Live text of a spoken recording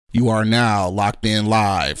You are now locked in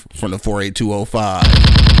live from the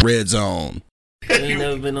 48205 Red Zone. You ain't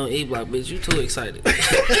never been on E Block, bitch. You too excited.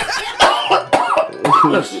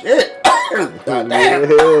 Shit.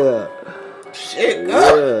 Goddamn. Yeah. Shit,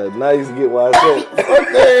 God. Yeah, now you get why I said. Fuck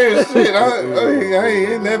that shit. I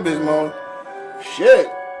ain't in that bitch, man. Shit.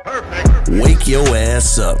 Wake your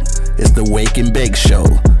ass up. It's the Wake and Bake Show,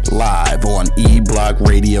 live on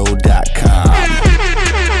eblockradio.com.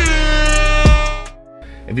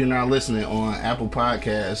 If you're not listening on Apple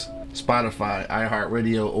Podcasts, Spotify,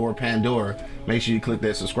 iHeartRadio, or Pandora, make sure you click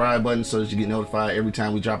that subscribe button so that you get notified every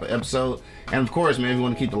time we drop an episode. And of course, man, if you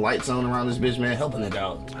want to keep the lights on around this bitch, man, helping it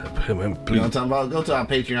out. Man, You know what I'm talking about? Go to our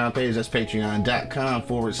Patreon page. That's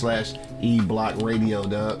patreon.com/eblockradio,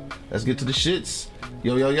 dog. Let's get to the shits.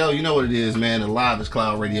 Yo, you know what it is, man. The livest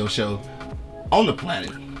cloud radio show on the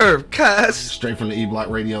planet. Earth cast. Straight from the E-Block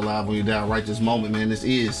Radio live when you're down right this moment, man. This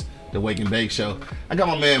is the Wake and Bake Show. I got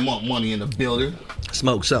my man Want Money in the building.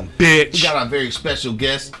 Smoke something, bitch. We got our very special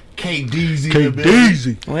guest, K-Deezy in the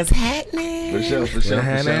building. What's happening? For sure.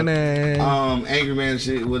 Angry Man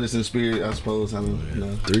shit with us in spirit, I suppose. I mean, you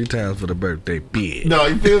know. 3 times for the birthday, bitch. No,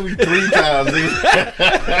 you feel me? 3 times,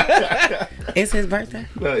 nigga. It's his birthday?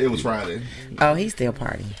 No, it was Friday. Oh, he's still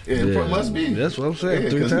partying. Yeah, it must be. That's what I'm saying.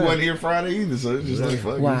 3 Because times. he wasn't here Friday either, so it's just like,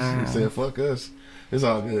 fuck Wow. He said, fuck us. It's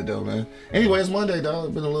all good though, man. Anyway, it's Monday, dog.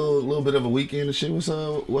 It's been a little bit of a weekend and shit.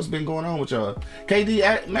 What's been going on with y'all?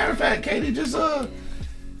 KD, matter of fact, KD, just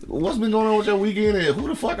what's been going on with your weekend and who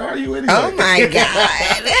the fuck are you anyway? Oh my God.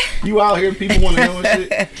 You out here, people want to know and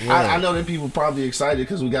shit. I know that people probably excited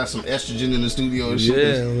because we got some estrogen in the studio and shit.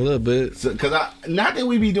 Yeah, a little bit. Because not that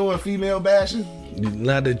we be doing female bashing.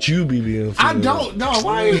 Not that you be being. I don't. No,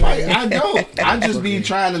 why? I don't. I just be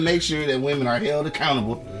trying to make sure that women are held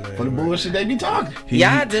accountable for the bullshit they be talking.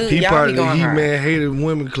 Y'all do. He Y'all part be of the going hard. He-Man Hated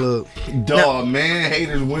Women Club. Dog, man,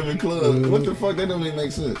 haters, women club. What the fuck? That don't even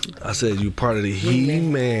make sense. I said you part of the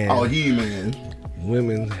He-Man Oh, man.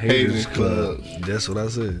 Women Haters Club. That's what I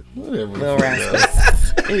said. Whatever. Little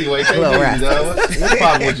rascals. Anyway, thank Little you, rascals. dog. What's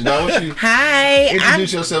poppin' with you, dog? What you Hi.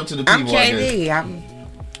 introduce yourself to the people? I'm KD.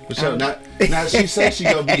 For sure. Now she said she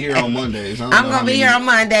gonna be here on Mondays. I'm going to be here on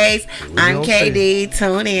Mondays. I'm KD.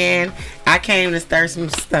 Tune in. I came to stir some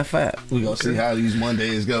stuff up. We gonna see how these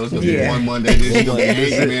Mondays go. It's gonna be Yeah. one Monday. Then she gonna be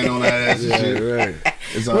Big Man on our ass and Yeah, shit. right.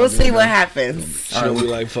 It's all We'll good, see man. what happens. She'll be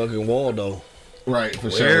like fucking Waldo. Right, for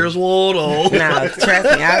sure. Where's Waldo? No,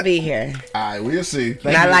 trust me, I'll be here. All right, we'll see.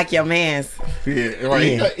 Not like your man's. Yeah, right.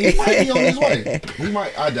 Yeah. He might be on his way. He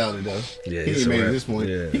might. I doubt it though. Yeah, he it's ain't made it alright. this point.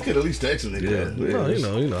 Yeah. He could at least text a nigga. Yeah, though.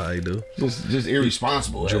 no, you know how you do. Just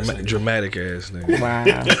irresponsible. ass nigga. Dramatic ass nigga. Wow.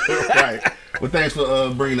 Right. Well, thanks for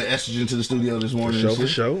bringing the estrogen to the studio this morning. and For shit.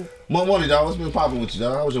 sure. Money, dog. What's been popping with you,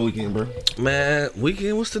 dog? How was your weekend, bro? Man,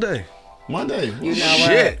 weekend, what's today? Monday. You know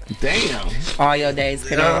Shit. Damn. All your days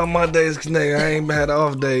connect. All my days connect. I ain't had an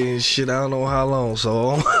off day and shit. I don't know how long. So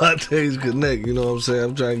all my days connect. You know what I'm saying?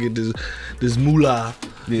 I'm trying to get this moolah.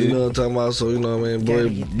 Yeah. You know what I'm talking about? So, you know what I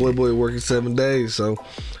mean? Boy working 7 days. So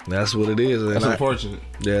that's what it is. And That's unfortunate.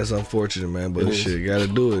 Yeah, it's unfortunate, man. But It shit, gotta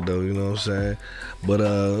do it though. You know what I'm saying? But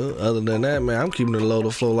other than that, man, I'm keeping it low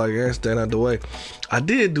to flow like Aaron, stand out the way. I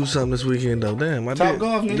did do something this weekend though. Damn, I Top did.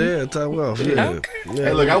 Golf, nigga? Yeah, Top Golf. Yeah. Okay. Yeah.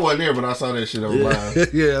 Hey, look, I wasn't there, but I saw that shit on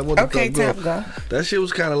live. Yeah, I went to Okay, Top Top Golf. Golf. That shit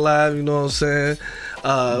was kind of live, you know what I'm saying?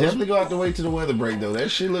 Definitely go out the way to the weather break though. That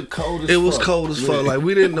shit looked cold as fuck. It was cold as fuck. Yeah. Like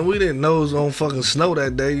we didn't know it was gonna fucking snow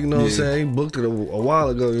that day. You know what I'm Yeah. saying? He booked it a while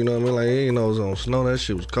ago. You know what I mean? Like he ain't know it was gonna snow. That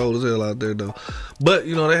shit was cold as hell out there though. But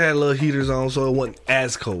you know they had little heaters on, so it wasn't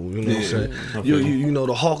as cold. You know what I'm saying? Okay. You know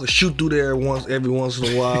the hawk will shoot through there every once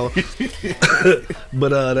in a while. But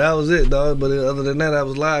that was it, dog. But other than that, I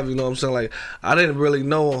was live. You know what I'm saying? Like I didn't really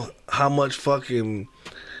know how much fucking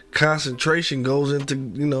concentration goes into,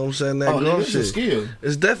 you know what I'm saying, that Oh, nigga, golf it's a shit. skill.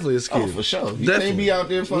 It's definitely a skill. Oh, for sure. You Definitely. can't be out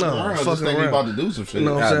there fucking around just fucking thinking around. about to do some shit. You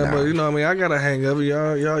know what I'm saying? no. But you know what I mean? I got a hang of it.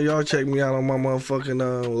 Y'all check me out on my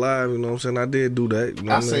motherfucking live, you know what I'm saying? I did do that. You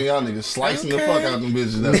know I what I seen mean? y'all niggas slicing Okay. the fuck out them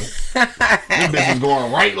bitches though. Them bitches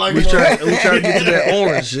going right like We a try motherfucker. to get to that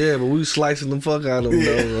orange, yeah, but we slicing the fuck out of them,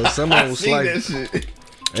 though. Some of I them seen that slice. shit.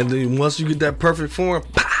 And then once you get that perfect form,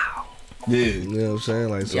 pow! Yeah. You know what I'm saying?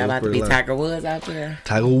 Like, so Y'all it's about to pretty be like, Tiger Woods out there?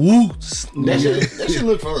 Tiger Woods. That shit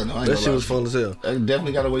look fun though. I ain't That gonna shit lie. was fun as hell. I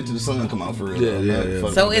definitely gotta wait till the sun come out for real. Yeah, though. yeah, Not yeah.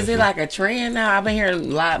 fucking So with is that it like a trend now? I've been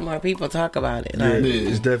hearing a lot more people talk about it. Yeah, Like,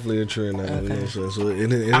 it's definitely a trend now. You know what I'm saying? So,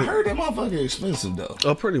 shit. I heard that motherfucker expensive though.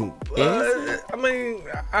 Oh, pretty. I mean,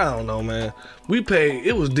 I don't know, man.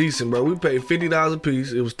 It was decent, bro. We paid $50 a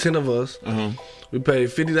piece. It was 10 of us. We paid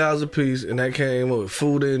 $50 a piece, and that came with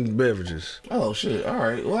food and beverages. Oh shit! All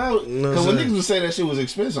right. Well, You know because what when I'm niggas would say that shit was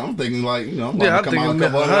expensive, I'm thinking like, I'm about Yeah, to I'm come out a thinking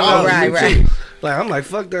couple $100. Right. Like, I'm like,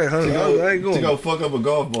 fuck that, To $100. I ain't go, to going. go fuck up a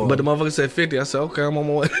golf ball. But the motherfucker said 50. I said, okay, I'm on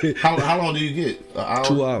my way. how long do you get? An hour?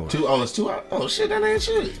 2 hours. It's 2 hours. Oh shit, that ain't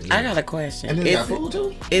shit. I got a question. And then got food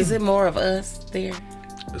too? Is it more of us there?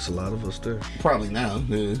 There's a lot of us there. Probably now.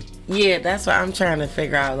 Yeah. Yeah, that's what I'm trying to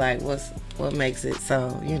figure out. Like, what makes it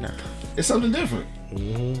so? It's something different.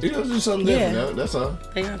 Mm-hmm. You know, do something different. That's all.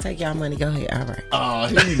 They gonna take y'all money. Go ahead. All right. Oh,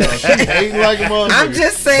 here you go. She hating like a motherfucker. I'm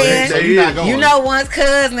just saying. So you not going. Once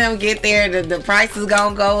cousin them get there, the prices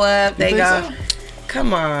gonna go up. They think go. so?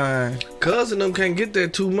 Come on. Cousin them can't get there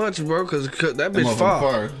too much, bro, because that bitch motherfucker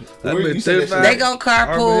far. That Where you bitch said that 35. They gonna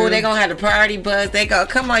carpool. Arvin. They gonna have the party bus. They go.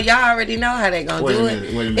 Come on, y'all already know how they gonna Wait a do minute,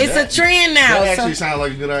 it. wait a minute. It's a trend now. That so- actually sounds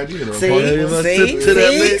like a good idea, though. See, to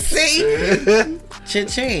that see.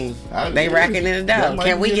 Cha-ching. They racking in the That dough. might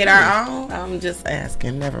Can be we a get thing. our own? I'm just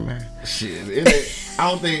asking. Never mind. Shit, I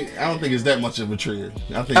don't think it's that much of a trigger.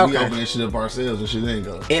 I think we Okay. open this shit up ourselves and shit ain't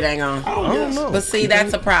go. It ain't on. I don't know. But see,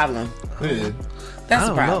 that's a problem. Yeah. That's I a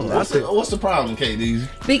don't problem. know. What's the problem, KD?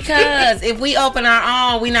 Because if we open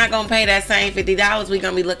our own, we not gonna pay that same $50. We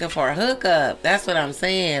gonna be looking for a hookup. That's what I'm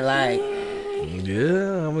saying. Like,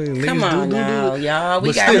 Yeah, I mean, come niggas on do now, it. y'all. We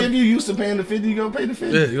But got. If you used to paying the 50, you gonna pay the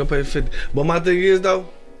 50. Yeah, you gonna pay 50. But my thing is though,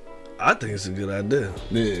 I think it's a good idea.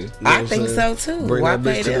 Yeah. You know I what I'm think saying? so too. Bring Why that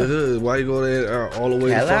pay bitch to the them? hood. Why you go there all the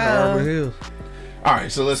way to Hello. fucking Auburn Hills? All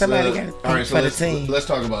right, so let's Somebody gotta all right, so for the let's team. let's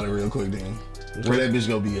talk about it real quick then. Where that bitch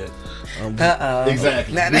gonna be at?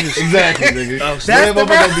 Exactly. Now that- Exactly, nigga. That's Where the that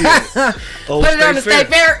motherfucker gonna be at? Oh, Put it on the State state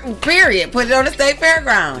fair. Period. Put it on the state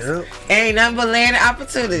fairgrounds. Yep. Ain't nothing but land and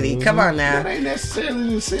opportunity. Come on That now. ain't necessarily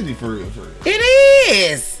in the city for real. It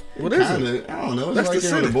is. What is it? Kinda, I don't know. It's That's right the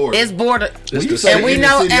there on the city. border. It's border. When you the say And we in the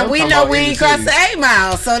know, city, and I'm we talking know about we in ain't the crossed city. the 8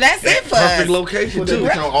 mile, so that's it for Perfect us. location Put that too.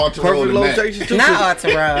 bitch on Alter Road Perfect and Mac. location too. Not Alta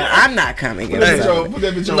Road. I'm not coming. Put that Hey. bitch on, put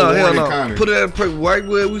that bitch on No, hell Warren no. and Connor. Put it at right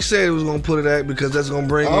where we said we was gonna put it at because that's gonna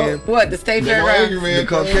bring Oh. in What, the state They gonna angry fairgrounds? man the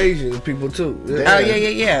Caucasian people too. Oh,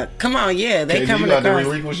 Damn. yeah. Come on, yeah. They Hey, coming you got to across.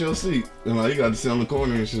 relinquish your seat. You know, you got to sit on the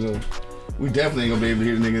corner and shit. We definitely ain't gonna be able to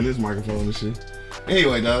hear the nigga in this microphone and shit.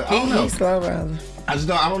 Anyway, dog, I don't know. He's slow rolling. I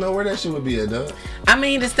don't know where that shit would be at, dog. I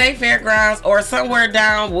mean, the state fairgrounds or somewhere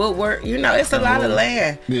down Woodward. It's a lot of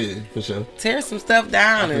land. Yeah, for sure. Tear some stuff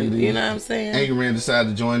down, I and think you know what I'm saying. Anchorman decided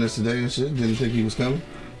to join us today and shit. Didn't think he was coming.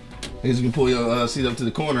 He's gonna pull your seat up to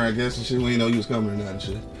the corner, I guess, and shit. We didn't know you was coming or not and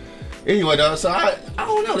shit. Anyway, dog. So I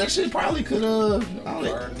don't know. That shit probably could I don't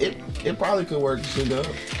know. It probably could work, shit, dog.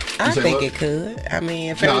 I You say think what? it could. I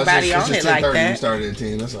mean, if No, everybody on it like 10:30. We that. started at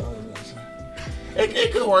 10. That's all.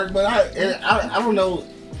 It could work, but I don't know.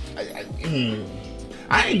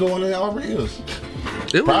 I ain't going to Auburn Hills.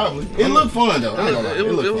 It was, Probably. It looked fun though. I ain't gonna lie. it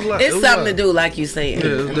was looked fun. like It's something to do, like you said.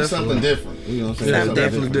 Yeah, And it's something different. You know what I'm saying? Yeah, Something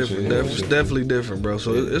definitely different. shit. Definitely different, bro.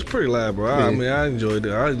 So it's pretty live, bro. I Yeah. mean, I enjoyed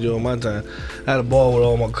it. I enjoyed my time. I had a ball with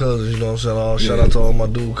all my cousins, you know what I'm saying? Shout Yeah. out to all my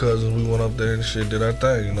dude cousins. We went up there and shit, did our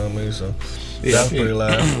thing, you know what I mean? So Yeah, that was I pretty think-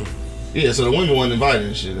 live. Yeah, so the women weren't invited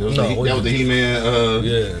and shit. That was, No, that was the He-Man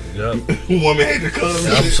Yeah, yep. woman hater color.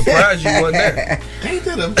 I'm surprised you wasn't there. Ain't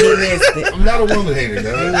that a missed it. I'm not a woman hater, You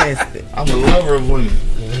dog. missed it. I'm a lover of women.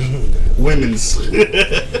 Women's. Yeah,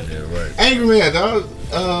 right. Angry Man,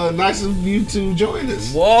 dog. Nice of you to join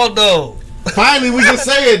us. Waldo. Finally, we can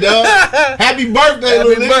say it, dog. Happy birthday, Happy,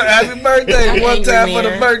 little nigga. happy birthday. Angry One time for the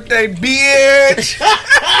man. birthday, bitch.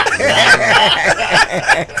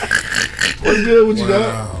 What's good with you, dog?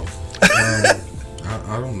 Wow.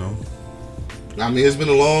 I don't know. I mean, it's been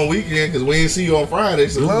a long weekend because we ain't see you on Friday,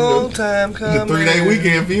 so Long time it's coming. a 3-day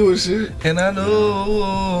weekend for you and shit. And I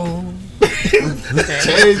know.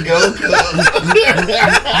 Change go.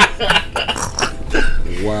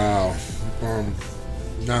 Wow.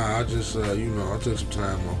 Nah, I just I took some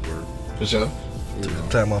time off work. For sure. You know,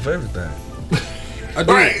 Time off everything. I did.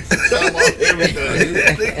 Right. Time off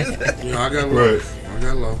everything. You know, I got Right. low. I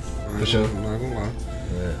got low. For sure. I'm not gonna lie.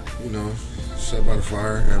 Yeah. You know, sat by the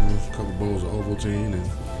fire, having a couple bowls of Ovaltine and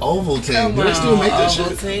Ovaltine. Do they still make that shit?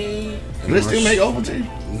 Ovaltine. Do they still make Ovaltine?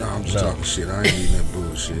 No, I'm just talking shit. I ain't eating that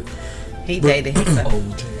bullshit. He dated himself.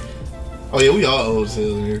 Ovaltine. Oh yeah, we all old as hell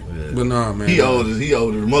in here. But nah, man. He old as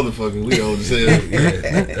motherfucker. We old as hell.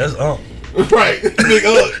 That's Right. Big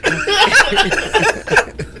up.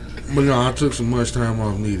 But no, I took some much time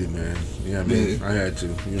off needed, man. Yeah, I mean, Yeah. I had to,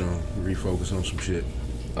 refocus on some shit.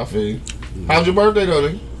 I feel you. How's your birthday though,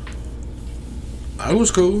 nigga? It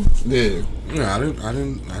was cool. Yeah. Yeah, I didn't,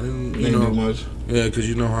 you Ain't know, do much. yeah, because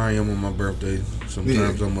you know how I am on my birthday.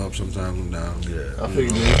 Sometimes I'm up, sometimes I'm down. Yeah. I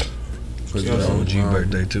figured that. 'Cause, OG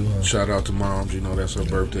birthday too, huh? Shout out to moms, that's her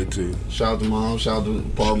birthday too. Shout out to mom. Shout out to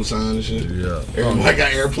Paul Masson and shit. Yeah. Everybody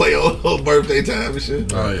got airplay on birthday time and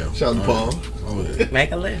shit. Oh yeah. Shout out to Paul. Oh yeah.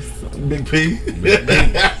 Make a list. Big P.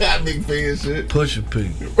 Big P and shit. Push a P.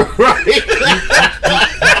 Right.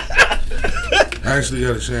 I actually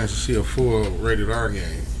got a chance to see a full rated R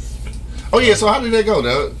game. Oh yeah, so how did that go,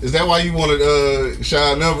 dog? Is that why you wanted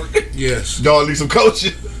Shy number? Yes. Dog need some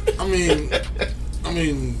coaching. I mean,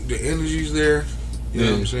 the energy's there. You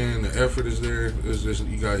know what I'm saying? The effort is there. It's just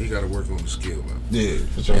you got to work on the skill. Yeah,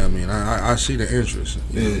 for sure. Yeah, I mean, I see the interest.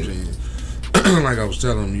 You know what I'm saying? Like I was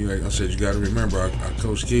telling you, I said you got to remember, I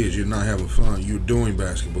coach kids. You're not having fun. You're doing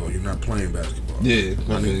basketball. You're not playing basketball. Yeah,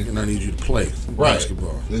 I need you to play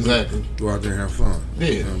basketball. Exactly. Go out there and have fun. Yeah,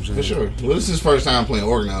 you know what I'm saying? for sure. Well, this is his first time playing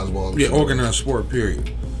organized ball. Yeah, organized sport.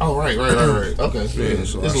 Period. Oh, right. Okay, Yeah,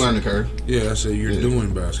 so it's learning curve. Yeah, I said you're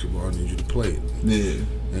doing basketball. I need you to play it. Yeah.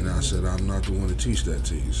 And I said I'm not the one to teach that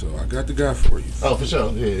to you. So I got the guy for you. Oh, for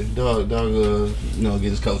sure. Yeah, dog. Get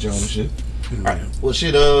his coach on and shit. Yeah. All right. Well,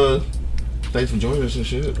 shit. Thanks for joining us and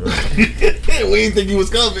shit. We didn't think you was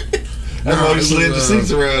coming. That's why we slid the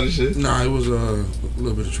seats around and shit. Nah, it was a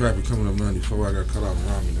little bit of traffic coming up 94. I got cut off in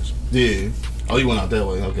Romulus. Yeah. Oh, you went out that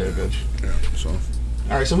way. Okay, I got you. Yeah. So.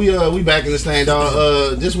 All right, so we back in this thing,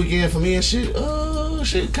 dog. This weekend for me and shit.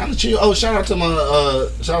 Shit, kind of chill. Oh, shout out to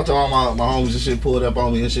all my homies and shit pulled up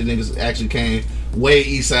on me and shit. Niggas actually came way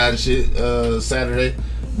east side and shit. Saturday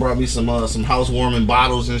brought me some housewarming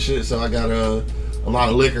bottles and shit. So I got a lot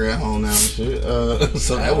of liquor at home now and shit.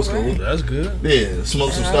 So that was cool. That's good. Yeah,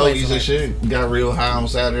 smoked some stogies and shit. Got real high on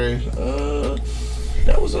Saturday.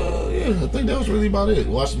 That was I think that was really about it.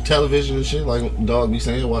 Watch some television and shit, like Dog be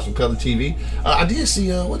saying. Watch some color TV. I did see.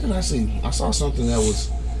 What did I see? I saw something that was.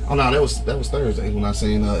 Oh no, that was Thursday when I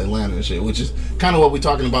seen Atlanta and shit, which is kind of what we're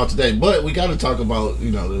talking about today. But we got to talk about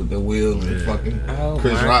the Will and fucking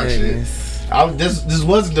Chris Rock goodness. shit. This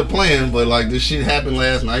wasn't the plan, but like this shit happened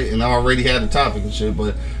last night, and I already had the topic and shit.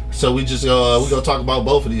 But so we just we gonna talk about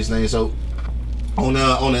both of these things. So on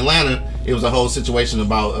Atlanta, it was a whole situation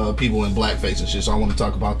about people in blackface and shit. So I want to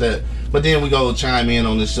talk about that. But then we go chime in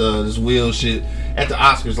on this Will shit at the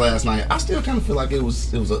Oscars last night. I still kind of feel like it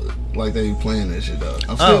was like they playing that shit, dog.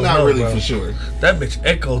 I'm still not really for sure. That bitch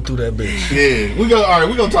echoed through that bitch. Yeah, we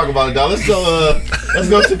gonna talk about it, dog. Let's go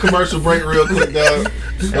to commercial break real quick, dog.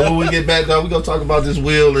 And when we get back, dog, we gonna talk about this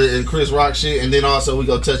Will and Chris Rock shit, and then also we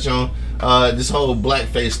gonna touch on this whole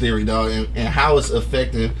blackface theory, dog, and how it's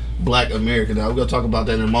affecting Black America, dog. We're gonna talk about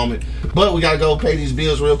that in a moment. But we gotta go pay these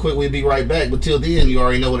bills real quick. We'll be right back. But till then, you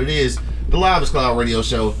already know what it is. The Live is Cloud Radio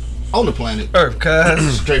Show on the planet Earth,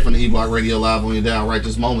 cuz. straight from the E-Block Radio Live on your dial right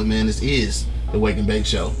this moment, man. This is the Wake and Bake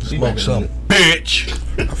Show. Be back Smoke in a some minute. bitch.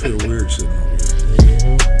 I feel weird sitting over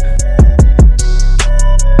here.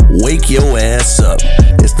 Wake your ass up.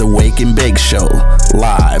 It's the Wake and Bake Show,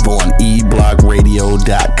 live on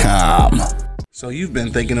eblockradio.com. So you've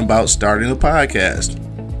been thinking about starting a podcast,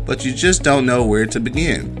 but you just don't know where to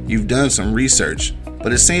begin. You've done some research,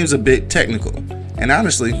 but it seems a bit technical, and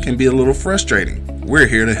honestly can be a little frustrating. We're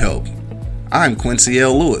here to help. I'm Quincy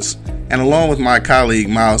L. Lewis, and along with my colleague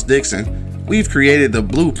Miles Dixon, we've created the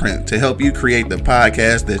blueprint to help you create the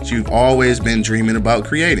podcast that you've always been dreaming about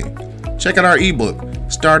creating. Check out our ebook,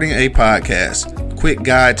 Starting a Podcast, quick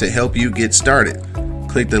guide to help you get started.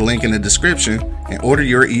 Click the link in the description and order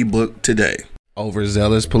your ebook today.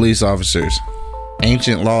 Overzealous police officers,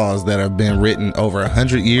 ancient laws that have been written over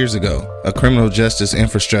 100 years ago, a criminal justice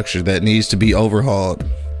infrastructure that needs to be overhauled,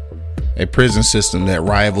 a prison system that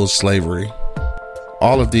rivals slavery.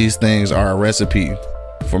 All of these things are a recipe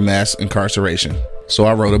for mass incarceration. So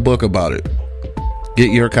I wrote a book about it.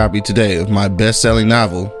 Get your copy today of my best-selling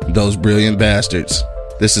novel, Those Brilliant Bastards.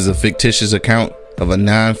 This is a fictitious account of a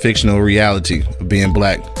non-fictional reality of being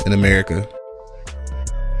black in America.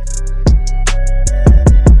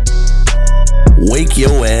 Wake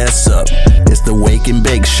your ass up. It's the Wake and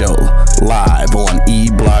Bake Show, live on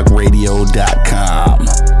eblockradio.com.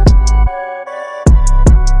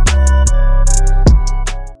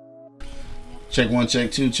 Check 1,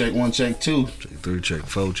 check 2, check 1, check 2. Check 3, check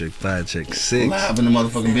 4, check 5, check 6. Live in the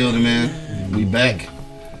motherfucking building, man. We back.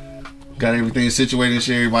 Got everything situated and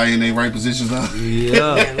shit. Everybody in their right positions now.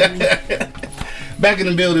 Yeah. Back in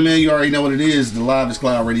the building, man. You already know what it is. The Live is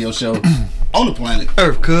Cloud Radio Show on the planet.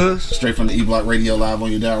 Earth, cuz. Straight from the E-Block Radio Live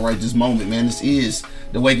on your dial right this moment, man. This is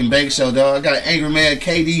the Wake and Bake Show, dog. I got Angry Man,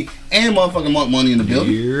 KD, and motherfucking Monk Money in the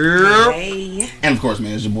building. Yeah. Hey. And of course,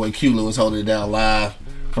 man, it's your boy Q Lewis holding it down live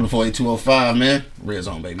from the 48205, man. Red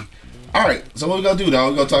Zone, baby. All right, so what we gonna do,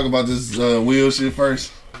 dog? We gonna talk about this Will shit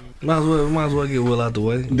first. Might as well get Will out the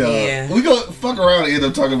way. Dog. Yeah. We go fuck around and end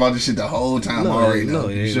up talking about this shit the whole time. I already know.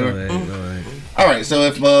 Sure. All right, so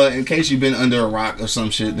if in case you've been under a rock or some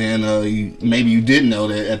shit, then maybe you didn't know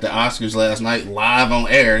that at the Oscars last night, live on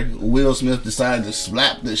air, Will Smith decided to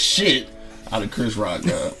slap the shit out of Chris Rock,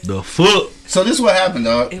 dog. The fuck? So this is what happened,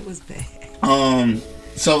 dog. It was bad.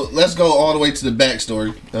 So let's go all the way to the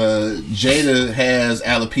backstory. Jada has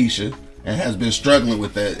alopecia and has been struggling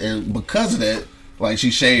with that, and because of that, like she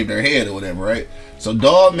shaved her head or whatever, right? So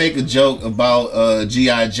Dog make a joke about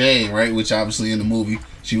G.I. Jane, right? Which obviously in the movie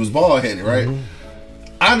she was bald headed, right?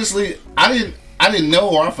 Mm-hmm. Honestly, I didn't know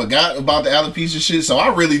or I forgot about the alopecia shit, so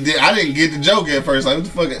I didn't get the joke at first. Like, what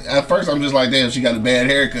the fuck? At first, I'm just like, damn, she got a bad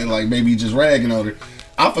haircut, like maybe just ragging on her.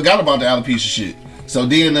 I forgot about the alopecia shit. So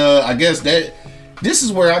then, I guess this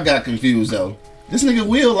is where I got confused though. This nigga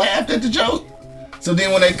Will laughed at the joke. So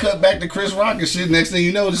then when they cut back to Chris Rock and shit, next thing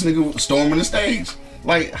you know, this nigga storming the stage.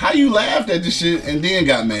 Like, how you laughed at this shit and then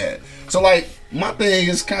got mad? So like, my thing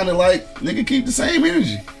is kind of like, nigga, keep the same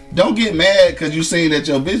energy. Don't get mad because you seen that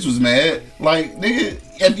your bitch was mad. Like, nigga,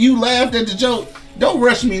 if you laughed at the joke, don't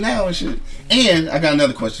rush me now and shit. And I got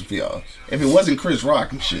another question for y'all. If it wasn't Chris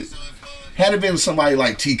Rock and shit, had it been somebody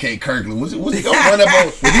like TK Kirkland, was he gonna run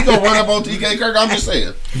up on TK Kirkland? I'm just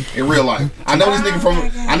saying, in real life. I know this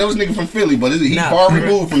nigga from Philly, but he far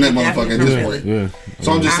removed from that motherfucker at this point. Yeah.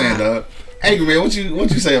 So I'm just saying, dog. Angry man, what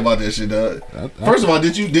you say about that shit, dog? First of all,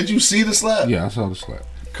 did you see the slap? Yeah, I saw the slap.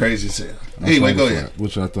 Crazy shit. Anyway, go ahead.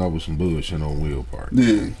 Which I thought was some bullshit on Will part.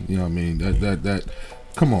 Yeah. You know what I mean? That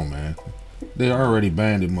come on, man. They already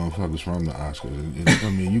banned motherfuckers from the Oscars. I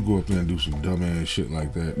mean, you go up there and do some dumbass shit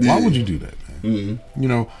like that. Why would you do that, man? Mm-hmm. You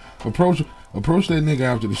know, approach that nigga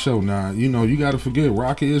after the show. Now, you know, you got to forget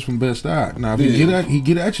Rocky is from Bed-Stuy. Now, if he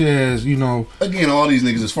get at your ass, you know. Again, all these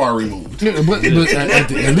niggas is far removed. Yeah, but at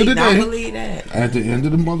the end of the day, believe that. At the end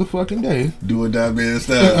of the motherfucking day, do or die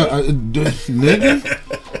Bed-Stuy. Nigga.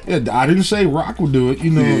 Yeah, I didn't say Rock would do it. You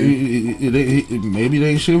know, maybe they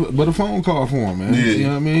ain't shit but a phone call for him, man. Yeah. You know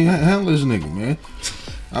what I mean? Handle this nigga, man.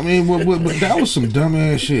 I mean, but that was some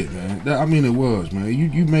dumbass shit, man. It was, man.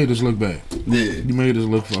 You made us look bad. Yeah. You made us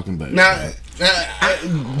look fucking bad. Now,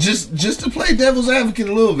 just to play devil's advocate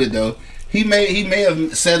a little bit, though, he may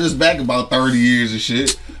have set us back about 30 years and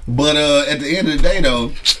shit. But at the end of the day,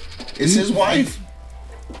 though, it's his wife.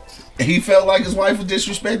 He felt like his wife was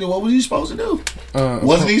disrespected. What was he supposed to do?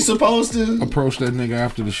 Wasn't he supposed to approach that nigga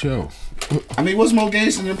after the show? I mean, what's more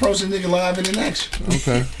gangster than approaching nigga live and in action?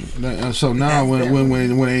 Okay, so now when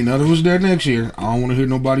ain't none of us there next year, I don't want to hear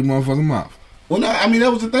nobody motherfucking mouth. Well, no, I mean that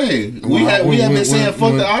was the thing. We have been saying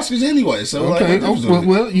fuck the Oscars anyway. So okay,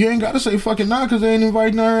 well, you ain't got to say fucking now because they ain't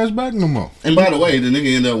inviting our ass back no more. And by the way, the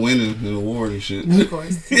nigga ended up winning the award and shit. Of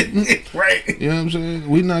course, right? You know what I'm saying?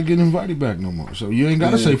 We not getting invited back no more. So you ain't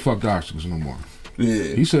got to say fuck the Oscars no more.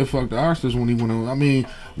 Yeah. He said fuck the Oscars when he went on. I mean,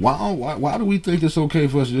 why do we think it's okay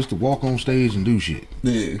for us just to walk on stage and do shit?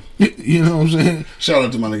 Yeah. You know what I'm saying? Shout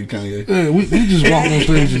out to my nigga Kanye. Yeah, we just walk on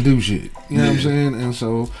stage and do shit. You know what I'm saying? And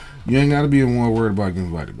so you ain't got to be more worried about getting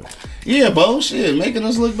invited back. Yeah, bullshit. Making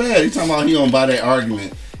us look bad. He talking about he don't buy that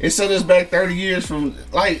argument. It set us back 30 years from,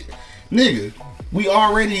 like, nigga, we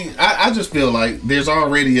already, I just feel like there's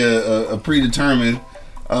already a predetermined,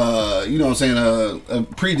 you know what I'm saying, a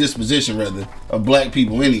predisposition, rather, of black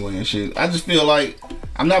people anyway and shit. I just feel like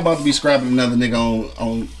I'm not about to be scrapping another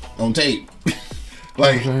nigga on tape.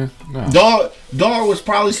 Like, no. Dog was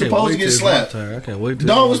probably supposed to get slapped. I can't wait till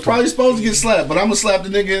Dog was probably supposed to get slapped, but I'm gonna slap the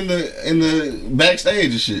nigga in the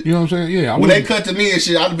backstage and shit. You know what I'm saying? Yeah. When they cut to me and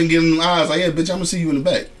shit, I'd have been giving them eyes like, yeah, bitch, I'm gonna see you in the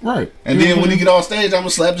back. Right. And then when he get off stage, I'm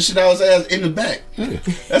gonna slap the shit out of his ass in the back. Yeah.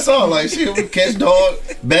 That's all. Like, shit, we catch Dog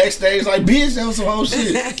backstage like, bitch, that was some whole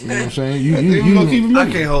shit. You know what I'm saying? You gonna keep him I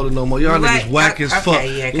can't hold it no more. Y'all niggas whack as fuck.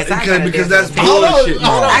 Yeah, because that's bullshit.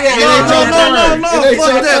 No,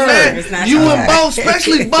 fuck that, man. You and Bo,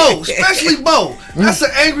 especially Bo. That's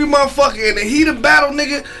an angry motherfucker in the heat of battle,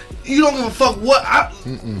 nigga. You don't give a fuck what.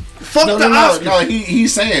 Fuck the Oscars. No,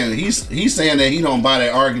 he's saying that he don't buy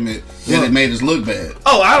that argument that it made us look bad.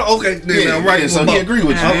 Oh, okay. Then I'm right. So he agree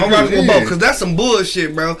with you. I'm right with Bo because that's some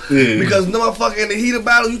bullshit, bro. Yeah. Because no motherfucker in the heat of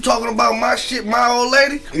battle, you talking about my shit, my old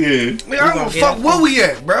lady. Yeah. Man, I don't give a fuck where we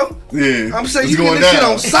at, bro. Yeah. I'm saying you get this shit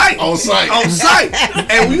on site. On site.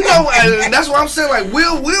 And you know, and that's what I'm saying. Like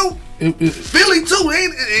Will. Philly too.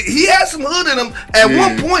 He had some hood in him at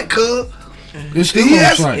one point, cuz. It's still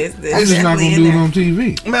on site. I'm just not gonna do it on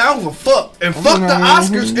TV. Man, I don't give a fuck. And fuck the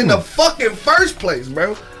Oscars in the fucking first place,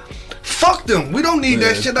 bro. Fuck them. We don't need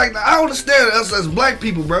that shit like that. I understand us as black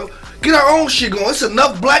people, bro. Get our own shit going. It's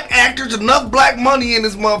enough black actors, enough black money in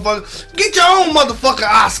this motherfucker. Get your own motherfucking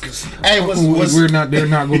Oscars. Hey, They're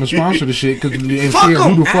not going to sponsor the shit because Fuck who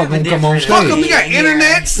 'em. the fuck gonna come on stage? Fuck them. We got Yeah.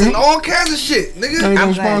 internets and all kinds of shit, They ain't nigga. gonna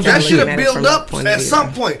glad sponsor y'all That that should shit. have built up at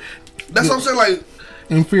some point. That's what I'm saying. Like,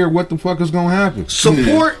 And fear what the fuck is gonna happen.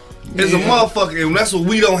 support is a motherfucker, and that's what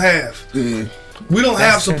we don't have. Yeah. We don't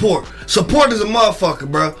have support. Support is a motherfucker,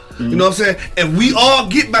 bro. You know what I'm saying? And we all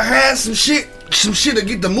get behind some shit to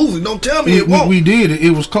get the movie. Don't tell me it won't. We did.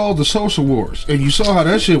 It was called the Social Wars, and you saw how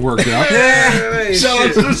that shit worked out. That ain't Shout out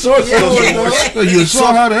shit. to the source. You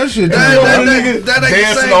saw how that shit turned That out. ain't the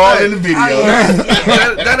Dancing same all thing. in the video.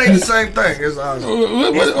 That ain't the same thing. It's honest.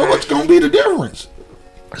 What's gonna be the difference?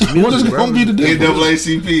 What is gonna be the difference?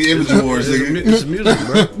 NAACP Image Awards, nigga. It's music,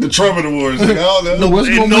 bro. The Trumpet Awards, nigga. All that. What's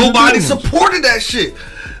And gonna be the nobody difference? supported that shit.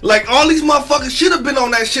 Like, all these motherfuckers should have been on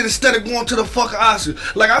that shit instead of going to the fucking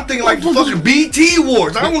Oscars. Like, I'm thinking like the fucking BT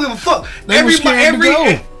Awards. I don't give a fuck. They was scared to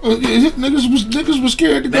go. Niggas was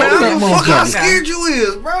scared to go Man, to I that don't give a fuck how motherfucker. scared you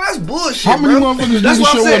is, bro. That's bullshit, How many bro. motherfuckers That's didn't what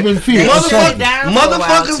I'm show saying. up in fear?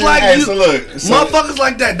 Motherfuckers too. like Hey, you, so look, motherfuckers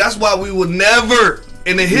like that. That's why we would never,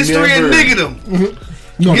 in the history of Never. niggerdom,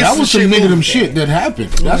 No, Get that some was some shit nigga moving. them shit that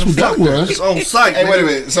happened. That's what that Fuck was. It's on site. Hey, nigga. wait a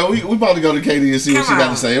minute. So we about to go to Katie and see what Come she got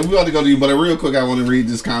on. to say. We about to go to you, but real quick, I want to read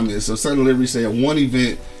this comment. So Son Delivery said, one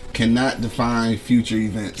event cannot define future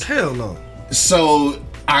events. Hell no. So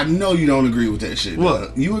I know you don't agree with that shit. What?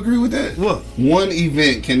 dog. You agree with that? What? One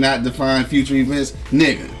event cannot define future events?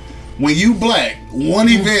 Nigga, when you black, one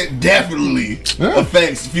event definitely Yeah.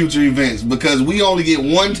 affects future events because we only get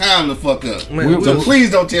one time to fuck up. Man, So Will-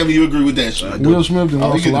 please don't tell me you agree with that shit. Will Smith done Oh,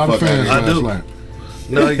 lost get a the lot of fuck fans outta here. I last do. night.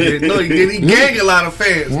 No, he did. No, he did. He gagged a lot of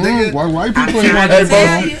fans, nigga. Why white I'm people ain't trying watching to Hey,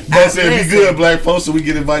 tell that? you. boss said, be Listen. good, black folks, so we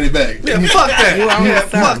get invited back. Yeah, fuck that. You already Yeah,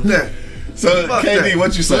 fuck something. that. So, Fuck KD, that.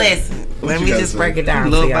 what you say? Listen, What let you me gotta just say? break it down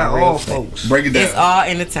Love for by y'all real all quick. folks. Break it down. It's all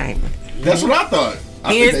entertainment. That's what I thought.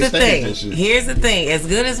 I Here's think the they stayed thing. that shit. Here's the thing. As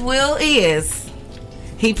good as Will is,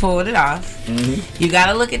 he pulled it off. You got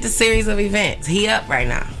to look at the series of events. He up right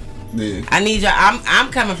now. Yeah. I need y'all. I'm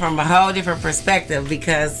coming from a whole different perspective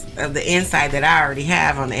because of the insight that I already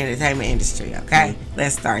have on the entertainment industry. Okay,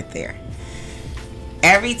 let's start there.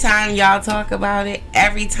 Every time y'all talk about it,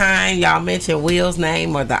 every time y'all mention Will's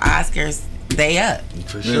name or the Oscars, they up.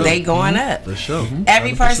 For sure. They going up. For sure.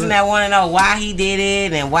 Every person that want to know why he did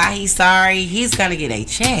it and why he's sorry, he's gonna get a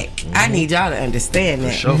check. I need y'all to understand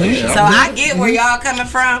that. sure. So I get where y'all coming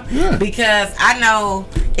from Yeah. because I know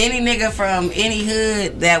any nigga from any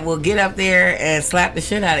hood that will get up there and slap the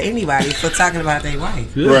shit out of anybody for talking about their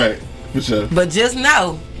wife. Right. For sure. But just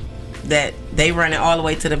know that they run it all the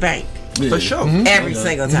way to the bank Yeah. For sure. every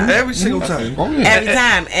single time. Every single time. Oh yeah. Every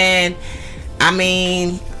time. And I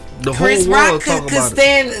mean, The Chris whole Rock world talk could about it.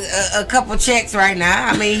 stand a couple checks right now.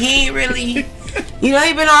 I mean, he ain't really, he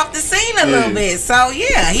been off the scene a little bit. So,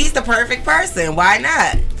 yeah, he's the perfect person. Why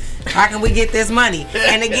not? How can we get this money?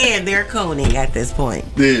 And again, they're cooning at this point.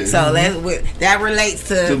 Yeah. So that relates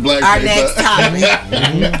to To blackface, our next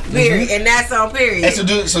huh? topic. Period. And that's on period.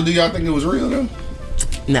 Hey, so do y'all think it was real though?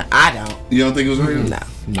 No, I don't. You don't think it was real? No.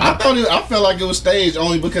 I felt like it was staged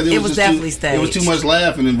only because it was just definitely It was too staged. much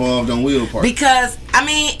laughing involved on Will's part. Because, I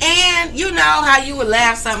mean, and you know how you would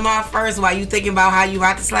laugh something off first while you thinking about how you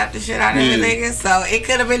about to slap the shit out of Yeah. the nigga. So it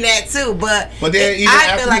could have been that too. But then even I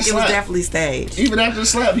after feel like the it was slap- definitely staged. Even after the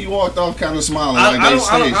slap, he walked off kind of smiling I like they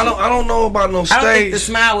staged. I don't know about no stage. I don't think the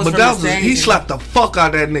smile was but from that the was stage. he slapped the fuck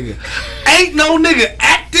out that nigga. Ain't no nigga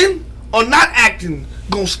acting or not acting.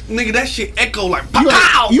 Nigga, that shit echo like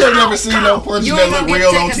pow. You ain't never seen no punches You that ain't look gonna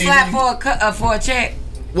real take on a slap TV. for a check.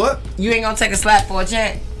 What? You ain't gonna take a slap for a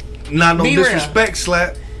check. Not no Be real. disrespect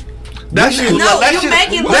slap. That shit was No, like that you shit.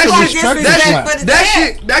 make it look What's like the respect disrespect slap? for the That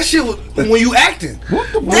check. shit. That shit was when you acting. What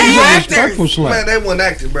the fuck They is a actors. respectful Man, slap? they wasn't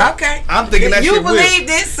acting, bro. Okay. I'm thinking that you shit believe weird.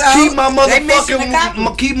 this, so Keep my they missing the copy.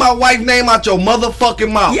 keep my wife name out your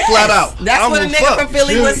motherfucking mouth, Yes, flat out. That's I'm what a gonna nigga fuck. from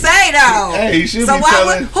Philly Should- would say though. Hey, he should so be why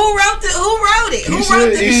telling- who wrote it? Who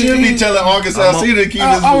wrote He the should be telling Arkansas City to keep his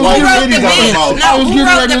I was white Who wrote the titties out bit? his mouth. I was Who getting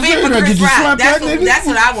wrote ready the to bit say for that. Chris Did you Rock? slap That's that what, nigga? that's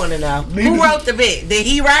what I want to know. Who wrote the bit? Did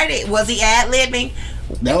he write it? Was he ad-libbing?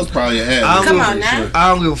 That was probably an ad. I'm Come gonna- on now. I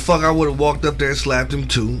don't give a fuck. I would have walked up there and slapped him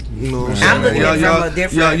too. You know what I'm saying? I'm looking at it from a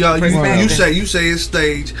different perspective. You say it's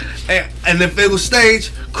stage, and if it was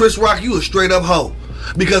stage, Chris Rock, you a straight up hoe.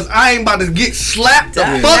 Because I ain't about to get slapped the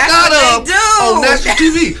That's fuck out what of they do. on national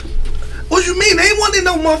TV. What you mean? They ain't want in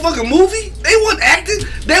no motherfucking movie. They They wasn't acting.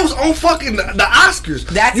 They was on fucking the Oscars.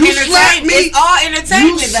 That's you entertainment. slapped me. It's all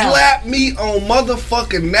entertainment, You though. slapped me on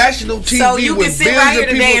motherfucking national TV. So you with can sit billions right here of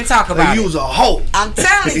today people, and talk about You it. was a hoe. I'm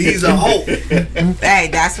telling you. He's a hoe. Hey,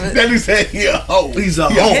 that's what. Then he said he a hoe. He's a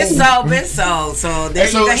He hoe. His soul been sold. So there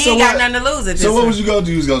Hey, you go. He ain't got what- nothing to lose at this So what one. was you gonna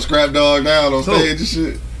do? You was gonna scrap dog down on stage and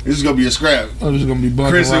shit? This is gonna be a scrap. I'm just gonna be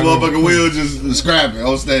bucking Chris and right motherfucking over. Will just scrapping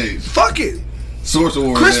on stage. Fuck it. Source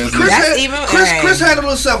Award. Chris ass Chris, That's had, even- Chris, hey. Chris handled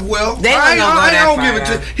himself well. They I wasn't gonna go that don't far, give it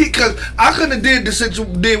to he because I couldn't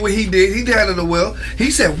have did what he did. He handled it well. He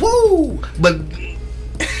said woo, but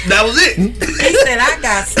that was it. He said I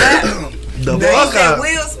got slapped. The He fuck said out.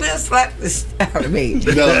 Will Smith slapped the shit out of me. No,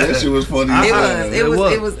 that shit was funny.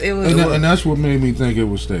 It was And that's what made me think it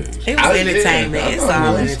was staged. entertainment. I It's thought it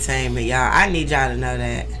all was. entertainment, y'all. I need y'all to know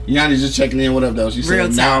that. Yanni just checking in. What up, though? She Real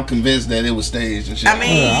said, now I'm convinced that it was staged and shit. I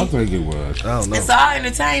mean, Yeah, I think it was. I don't know. it's all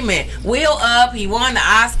entertainment. Will up. He won the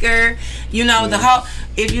Oscar. You know the whole.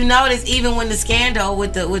 If you notice, even when the scandal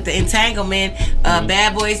with the entanglement,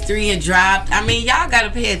 Bad Boys 3 had dropped. I mean, y'all gotta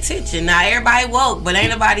pay attention. Now everybody woke, but ain't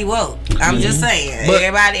nobody woke. I'm just saying. But-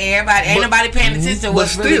 everybody, ain't nobody paying attention to But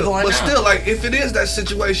what's really going on. still, like if it is that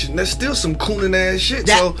situation, there's still some cooning ass shit.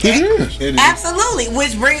 That- So It is. It is. Absolutely,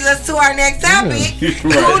 which brings us to our next topic.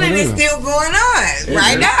 Right. Cooning is Yeah. still going on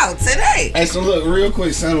right is. now, today. Hey, so look, real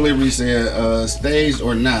quick, Son of Liberty said, staged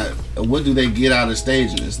or not, what do they get out of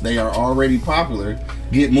staging this? They are already popular.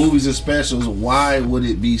 Get movies and specials. Why would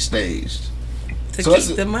it be staged? To So keep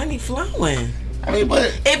it's- the money flowing. I mean,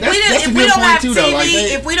 but If that's a we good don't point have too, TV, though. Like,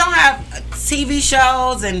 if we don't have TV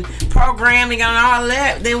shows and programming and all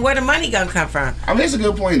that, then where the money gonna come from? I mean, that's a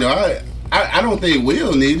good point, though. I don't think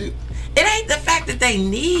Will need it. It ain't the fact that they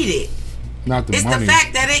need it. Not the It's money. the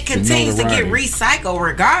fact that it continues to get notoriety. recycled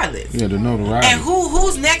regardless. Yeah, the notoriety. And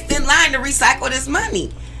who's next in line to recycle this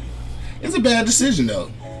money? It's a bad decision, though.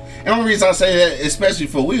 And the only reason I say that, especially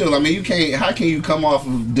for Will, I mean, you can't. How can you come off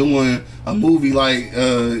of doing a movie like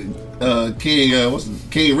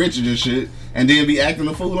King Richard and shit, and then be acting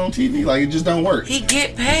a fool on TV? Like, it just don't work. He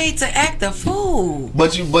get paid to act a fool.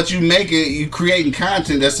 But you creating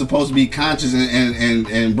content that's supposed to be conscious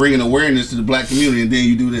and bringing awareness to the black community, and then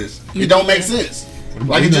you do this. It don't make sense.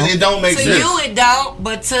 Like it don't make To sense. you it don't,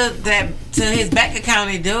 but to his bank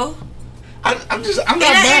account it do. I'm not It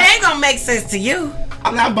buying. ain't gonna make sense to you.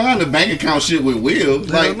 I'm not buying the bank account shit with Will. I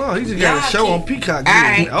Like, don't know. He just got a y'all show on keep- Peacock.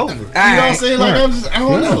 Alright. Getting over. All you know what I'm right. saying? Like, I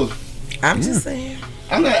don't know. I'm just saying.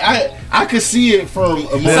 I'm not. I could see it from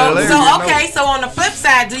a more. Yeah, So Larry, okay, so on the flip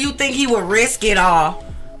side, do you think he would risk it all?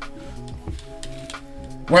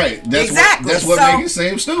 Right. Exactly, That's what so- makes it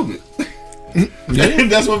seem stupid.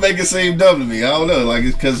 That's what makes it seem dumb to me. I don't know. Like,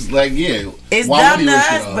 it's because, like, yeah. It's why dumb would to he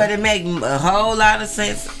risk it us, all? but it make a whole lot of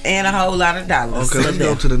sense and a whole lot of dollars. Okay, let's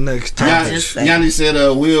go to the next I'm topic. just saying. Yanni said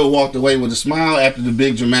Will walked away with a smile after the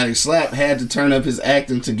big dramatic slap, had to turn up his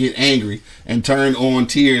acting to get angry, and turned on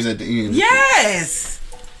tears at the end. Yes,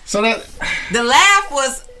 So that, the laugh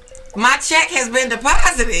was, my check has been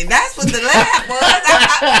deposited. That's what the laugh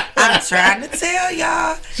was. I'm trying to tell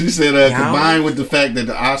y'all. she said, Y'all- combined with the fact that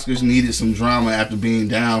the Oscars needed some drama after being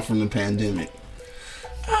down from the pandemic.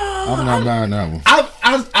 I'm not buying that one.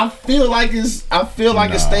 I feel like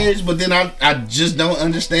it's staged, but then I just don't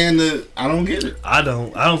understand I don't get it. I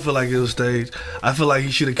don't feel like it was staged. I feel like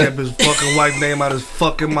he should have kept his fucking wife name out his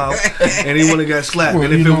fucking mouth, and he wouldn't have got slapped. Well,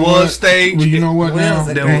 and if you it know was what? staged, Well, you know what now? Will's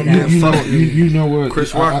a then great You know, fuck you know what?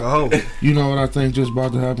 Chris Rock a hoe. You know what I think just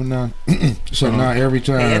about to happen now? So now every Pay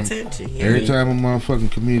time, attention. every time a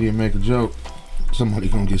motherfucking comedian make a joke, somebody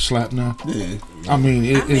gonna get slapped now. Yeah. I mean,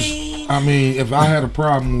 if I had a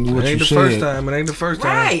problem with what It ain't you the said, first time. It ain't the first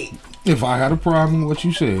time. Right. if I had a problem with what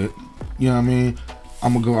you said, you know what I mean,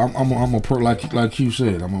 I'm gonna go. I'm gonna pro like you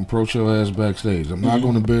said. I'm gonna approach your ass backstage. I'm not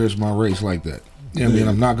gonna embarrass my race like that. You know what I mean?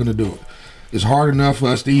 I'm not gonna do it. It's hard enough for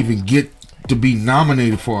us to even get to be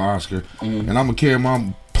nominated for an Oscar, and I'm gonna carry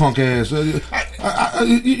my punk ass.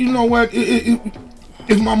 You know what?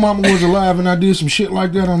 If my mama was alive and I did some shit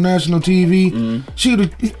like that on national TV, she'd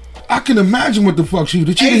have. I can imagine what the fuck she'd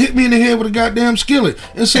have. She'd have hit me in the head with a goddamn skillet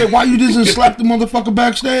and said, "Why you didn't slap the motherfucker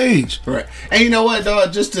backstage?" Right. And you know what,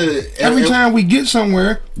 dog? Just to Every time we get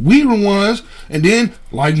somewhere, we the ones, and then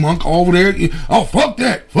like Monk over there, oh fuck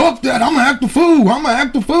that, I'm gonna act a fool,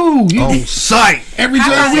 On sight. Every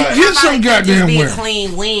time we get some goddamn be a where.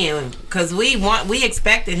 clean win because we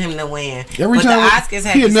expected him to win. Every but time the Oscars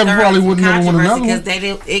had he to never stir probably up some would never win controversy another one. because they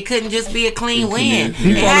didn't. It couldn't just be a clean win.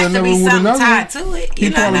 He It probably has to never be win something another tied one. to it. He You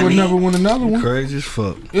know probably what I would mean? never win another one Crazy as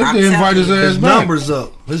fuck. if I'm they invite his telling you. ass His back. numbers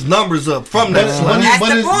up. His numbers up from that slap. That's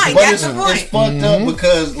the point. That's the It's point. fucked up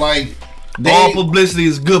because like all publicity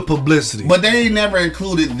is good publicity. But they ain't never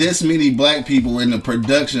included this many black people in the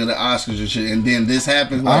production of the Oscars and shit, and then this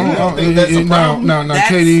happens. Like, you don't think that's a problem? No,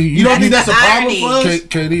 Katie. You don't think that's a problem for us?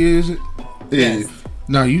 Katie, is it? Yeah.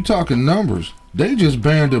 Now you talking numbers. They just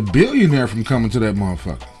banned a billionaire from coming to that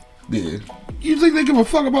motherfucker. Yeah. You think they give a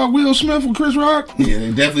fuck about Will Smith or Chris Rock? Yeah,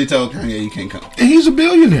 they definitely told Kanye you can't come. And he's a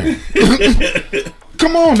billionaire.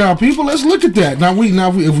 Come on now, people. Let's look at that. Now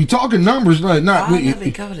if we talking numbers, like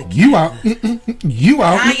you out, you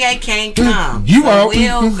out. Kanye can't come. You so out.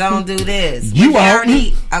 Will gonna do this. You out.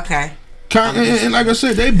 Okay. And like I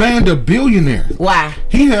said, they banned a billionaire. Why?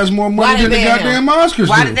 He has more money than the goddamn Oscars.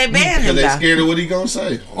 Why did they ban him? Because they scared of what he gonna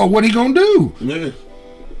say or what he gonna do. Yeah.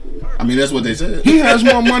 I mean, that's what they said. He has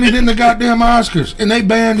more money than the goddamn Oscars, and they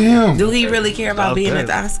banned him. Do he really care about being at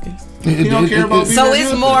the Oscars? He don't care about being So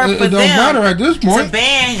it's more for them matter at this point to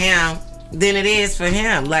ban him than it is for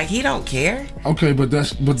him. Like, he don't care. Okay, but the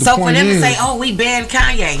so point for them is, to say, "Oh, we banned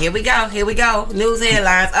Kanye. Here we go. News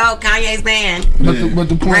headlines. Oh, Kanye's banned." But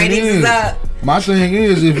the point ratings is, up. My thing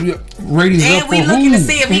is, if ratings and up we for looking who? to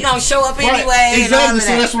see if he gonna show up anyway. Exactly. So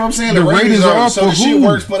that's what I'm saying. The ratings are up for so the who? shit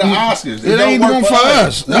works for the Oscars. It ain't going for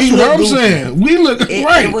us. That's what I'm saying. We look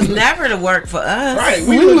right. It was never to work for us. Right.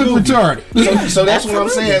 We look retarded. So that's what I'm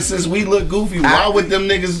saying. Since we look goofy, why would them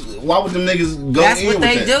niggas go That's in what with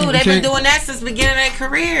they that? do. They've been doing that since the beginning of their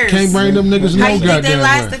careers. Can't bring them niggas How no you think they goddamn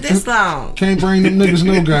lasted way. this long? Can't bring them niggas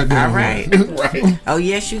no goddamn All right. Right. Oh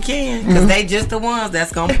yes, you can, because they just the ones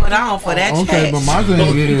that's gonna put on for that Okay, check. but my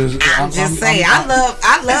thing is, I'm just saying,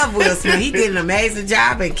 I love Will Smith. He did an amazing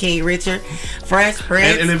job in King Richard, Fresh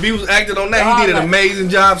Prince. And if he was acting on that, he did an amazing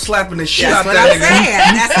job slapping the shit out That's what that I'm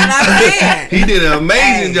nigga. saying. That's what I'm saying. He did an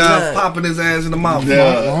amazing job look. popping his ass in the mouth.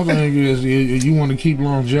 My thing is, you want to keep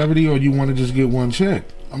longevity or you want to just get one check?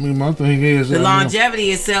 I mean, my thing is, The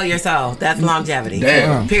longevity is sell your soul. That's longevity.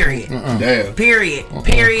 Damn. Period. Damn. Period.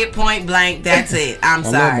 Period. Point blank. That's it. I'm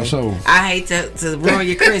love sorry. my soul. I hate to ruin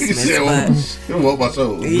your Christmas, but What my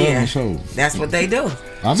soul? yeah, my soul. that's what they do.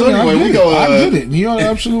 I mean, So anyway, we go, I get it. You're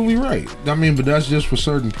absolutely right. I mean, but that's just for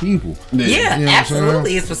certain people. Yeah, You know what I'm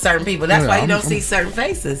absolutely. It's for certain people. That's Yeah, why you don't I'm- see certain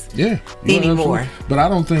faces. Yeah. Anymore. Absolutely. But I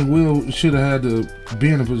don't think Will should have had to be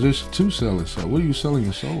in a position to sell his soul. What are you selling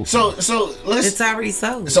your soul for? So let's It's already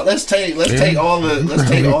sold. So let's take all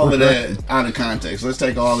of that out of context. Let's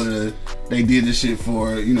take all of the they did this shit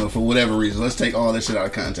for whatever reason. Let's take all that shit out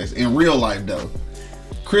of context. In real life though,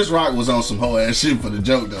 Chris Rock was on some whole ass shit for the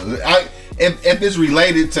joke though. If it's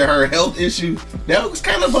related to her health issue, that was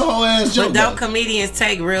kind of a whole ass joke. But don't though. comedians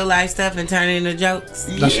take real life stuff and turn it into jokes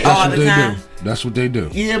That's all what the they time? do. That's what they do.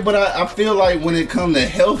 Yeah, but I feel like when it comes to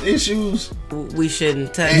health issues, We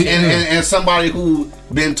shouldn't touch and, it. and somebody who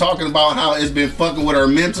been talking about how it's been fucking with her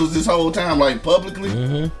mentals this whole time, like publicly,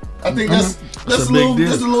 I think that's a little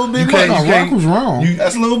bit much. No, Rock was wrong.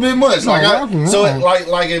 That's a little bit much. No, Like, Rock was so wrong.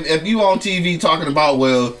 if you on TV talking about,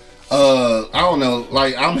 well, I don't know,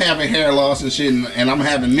 like I'm having hair loss and shit, and I'm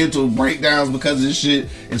having mental breakdowns because of this shit.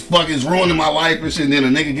 It's ruining my life and shit. And then a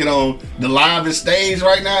nigga get on the live stage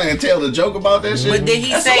right now and tell the joke about that shit. But did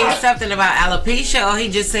he That's a say lot. something about alopecia, or he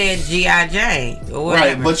just said G.I. Jane or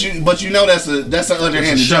whatever? Right, but you know that's an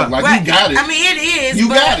underhanded shot. joke. Like Right. you got it. I mean, it is. You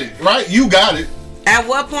but got it, right? You got it. At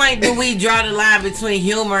what point do we draw the line between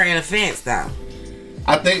humor and offense, though?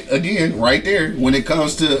 I think again, right there, when it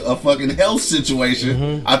comes to a fucking health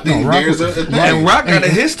situation, I think Rock there's was- a thing. And Rock got a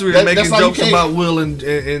history of making that's why you jokes can't- about Will and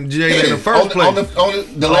Jay in the Yeah, first place.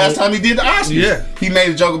 on the last time he did the Oscars, Yeah. he made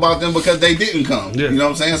a joke about them because they didn't come. Yeah. You know what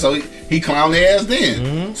I'm saying? So he clowned their ass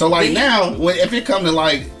then. So like now, if it come to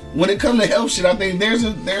when it comes to health shit, I think there's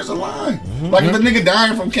a line. Like if a nigga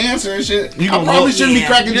dying from cancer and shit, You I gonna probably go- shouldn't be Yeah.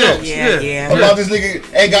 cracking jokes Yeah. about this nigga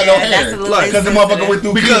ain't got no Yeah, that's hair a little because the insensitive. motherfucker went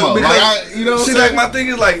through chemo. Because You know what see, I'm like saying? my thing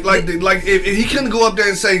is like if he couldn't go up there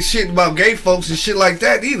and say shit about gay folks and shit like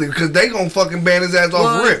that either, because they gonna fucking ban his ass off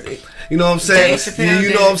Well, rip. You know what I'm saying? Dave Chappelle You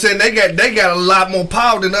did. know what I'm saying? They got a lot more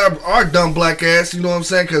power than our dumb black ass. You know what I'm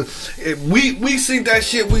saying? Because we see that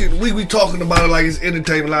shit, we talking about it like it's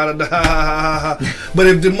entertainment, ha ha ha ha. But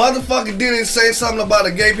if the motherfucker didn't say something about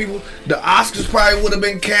the gay people, the Oscars probably would have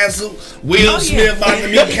been canceled. Will Smith about to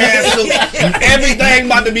be canceled. Everything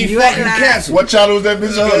about to be You fucking ain't lying. canceled. What channel was that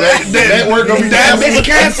bitch on? That work gonna be That canceled. bitch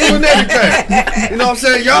canceling everything. You know what I'm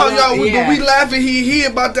saying? Y'all, but we Yeah. laughing he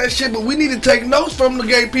about that shit, but we need to take notes from the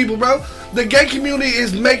gay people, bro. The gay community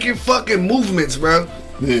is making fucking movements, bro.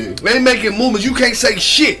 Yeah. They making movements. You can't say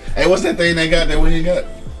shit. Hey, what's that thing they got that we ain't got?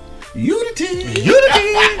 Unity.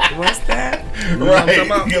 What's that? You know what I'm Right.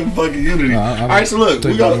 talking about? Give 'em fucking unity. I All right, so look, we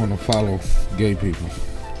think got I want to follow gay people.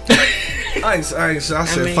 I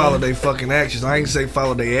said mean- follow their fucking actions. I ain't say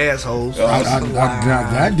follow their assholes. Now,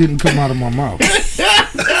 that didn't come out of my mouth.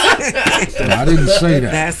 I didn't say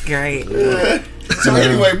that. That's great. So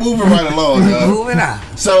anyway, moving right along, Moving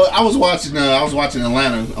on. So I was watching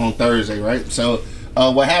Atlanta on Thursday, right? So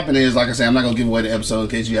what happened is, like I said, I'm not gonna give away the episode in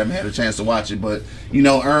case you haven't had a chance to watch it, but you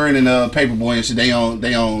know, Earn and Paperboy and shit, they on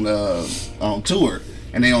tour,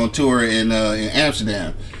 and they on tour in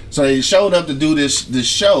Amsterdam. So they showed up to do this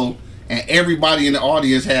show, and everybody in the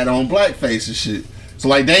audience had on blackface and shit. So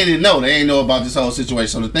like they didn't know about this whole situation.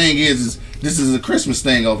 So the thing is this is a Christmas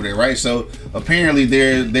thing over there, right? So apparently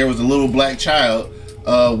there was a little black child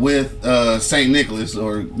with Saint Nicholas,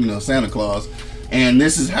 or you know, Santa Claus, and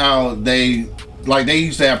this is how they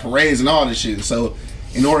used to have parades and all this shit. So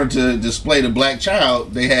in order to display the black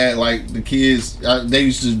child, they had like the kids they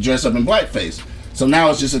used to dress up in blackface. So now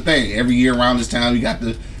it's just a thing. Every year around this time you got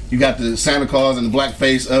the Santa Claus and the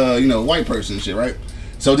blackface white person and shit, right?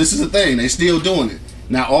 So this is a thing. They still doing it.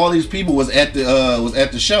 Now all these people was at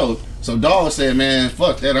the show. So Dawg said, man,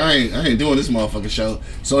 fuck that, I ain't doing this motherfucking show.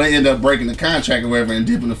 So they end up breaking the contract or whatever and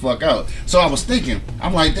dipping the fuck out. So I was thinking,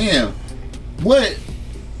 I'm like, damn, what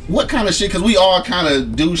kind of shit, because we all kind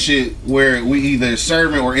of do shit where we either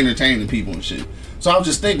serving or entertaining people and shit. So I was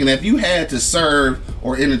just thinking, if you had to serve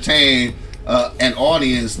or entertain an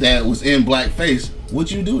audience that was in blackface,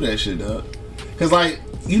 would you do that shit, dog? Because like,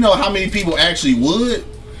 you know how many people actually would?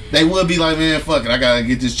 They would be like, man, fuck it, I gotta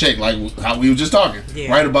get this check, like how we were just talking,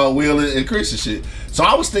 right, about Will and Chris and shit. So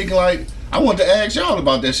I was thinking, like, I want to ask y'all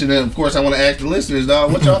about that shit, and of course I want to ask the listeners,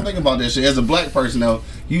 dog, what y'all think about that shit? As a black person, though,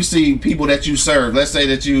 you see people that you serve, let's say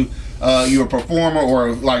that you're a performer,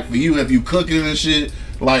 or like for you, if you cooking and shit,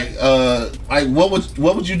 like what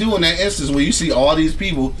would you do in that instance where you see all these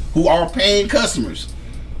people who are paying customers,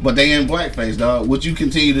 but they in blackface, dog? Would you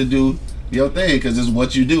continue to do your thing because it's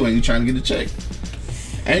what you do and you trying to get a check?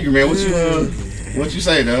 Angry Man, what you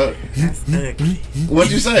say, dog? That's ugly.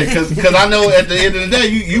 What you say? Because I know at the end of the day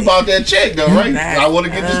you bought that check, though, right? That's I want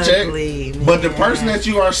to get this ugly, check, but the man. person that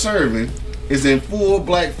you are serving is in full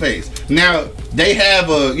blackface. Now they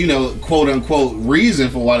have a quote unquote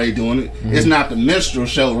reason for why they doing it. Mm-hmm. It's not the minstrel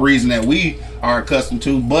show reason that we are accustomed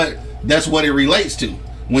to, but that's what it relates to.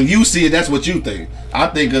 When you see it, that's what you think. I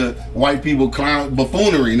think of white people clown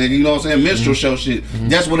buffoonery, nigga. You know what I'm saying? Minstrel show shit. Mm-hmm.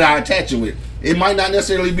 That's what I attach it with. It might not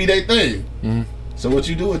necessarily be their thing. Mm-hmm. So what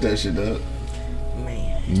you do with that shit, dog?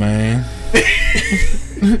 Man.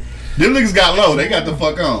 Them niggas got low. They got the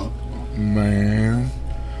fuck on. Man.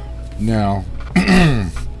 Now.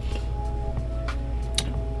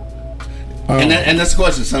 And that's the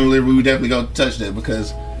question. Son of Liberty, we definitely gonna touch that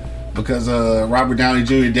because Robert Downey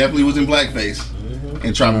Jr. definitely was in blackface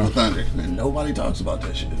in Tropical Thunder, and nobody talks about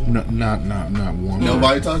that shit. Not one.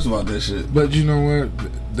 Nobody talks about that shit. But you know what?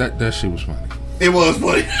 That shit was funny. It was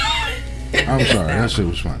funny. I'm sorry, that shit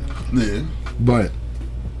was funny. Yeah. But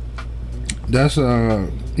that's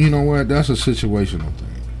you know what? That's a situational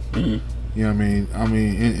thing. Mm-hmm. You know what I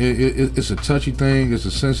mean? It's a touchy thing. It's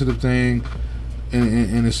a sensitive thing,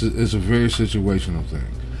 and it's a very situational thing.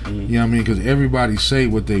 Mm-hmm. You know what I mean? Because everybody say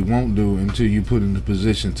what they won't do until you put in the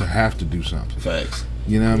position to have to do something. Facts.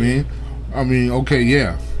 You know what I mean? I mean, okay,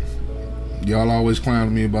 yeah. Y'all always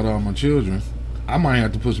clowning me about all my children. I might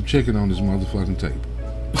have to put some chicken on this motherfucking table.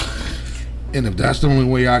 And if that's the only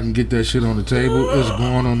way I can get that shit on the table, it's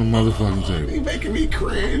going on the motherfucking table. You making me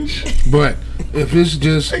cringe. But if it's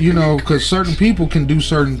just, because certain people can do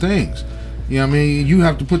certain things. You know what I mean? You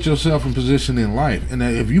have to put yourself in position in life. And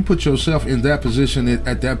if you put yourself in that position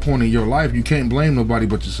at that point in your life, you can't blame nobody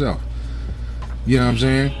but yourself. You know what I'm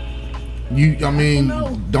saying?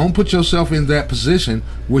 Don't put yourself in that position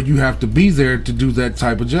where you have to be there to do that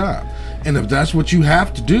type of job. And if that's what you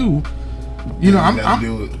have to do,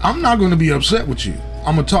 I'm not going to be upset with you.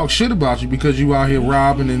 I'm going to talk shit about you because you out here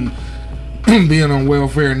robbing and being on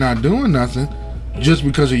welfare and not doing nothing just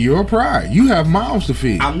because of your pride. You have mouths to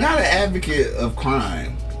feed. I'm not an advocate of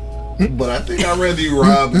crime, but I think I'd rather you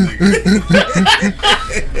rob a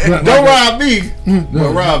nigga. Don't rob me,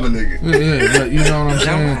 but rob a nigga. Yeah, but you know what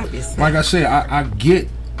I'm saying? Like I said, I get,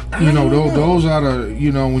 those are the,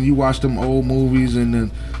 when you watch them old movies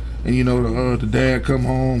and the dad come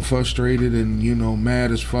home frustrated and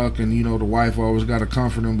mad as fuck, and the wife always got to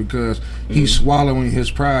comfort him because he's swallowing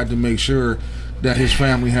his pride to make sure that his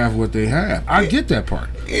family have what they have. I get that part.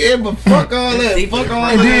 Yeah, but fuck all that. Fuck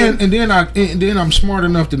all that. And then I'm smart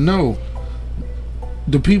enough to know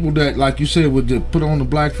the people that, like you said, would put on the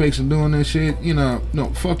blackface and doing that shit.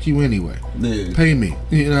 No, fuck you anyway. Yeah. Pay me.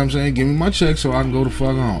 You know what I'm saying? Give me my check so I can go the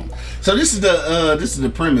fuck home. So this is the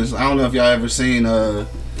premise. I don't know if y'all ever seen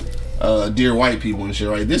Dear White People and shit,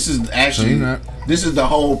 right? This is actually Seen that. this is the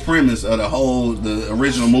whole premise of the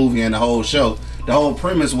original movie and the whole show. The whole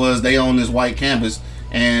premise was they on this white campus,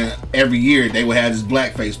 and every year they would have this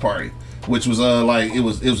blackface party, which was like it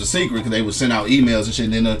was a secret because they would send out emails and shit,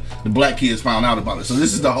 and then the black kids found out about it. So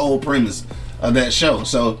this is the whole premise of that show.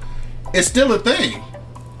 So it's still a thing.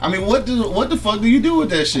 I mean, what the fuck do you do with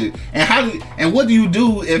that shit? And what do you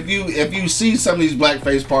do if you see some of these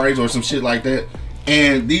blackface parties or some shit like that,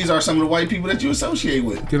 and these are some of the white people that you associate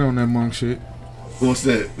with? Get on that monk shit. What's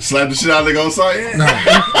that? Slap the shit out of the on site? No.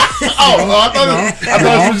 I thought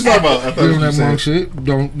that's what you talking about. I thought Get on that's that what monk you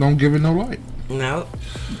shit. Don't give it no light. No,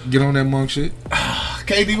 Get on that monk shit.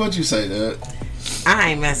 KD, what you say, Dad?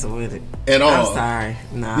 I ain't messing with it. At all? I'm sorry.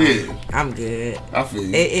 No, Yeah. I'm good. I feel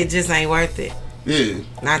you. It just ain't worth it. Yeah,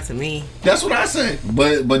 Not to me. that's what I say.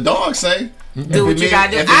 But dogs say. Do what you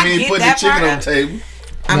gotta do. If I it mean get putting the that chicken part on of the table.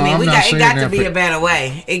 I No, mean, I'm not it saying got to that be for- a better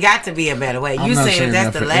way. It got to be a better way. I'm You not saying saying that's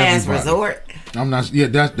that the for last everybody. resort? I'm not. Yeah,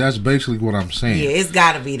 that's basically what I'm saying. Yeah, it's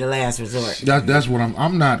got to be the last resort. That's what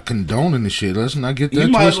I'm not condoning the shit. Let's not get that You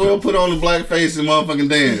might as twisted. well put on the blackface and motherfucking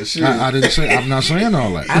dance. Shit. I didn't say. I'm not saying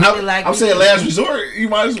all that. I feel like I'm saying last resort. You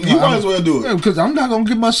might as well do it. Because I'm not gonna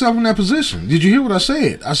get myself in that position. Did you hear what I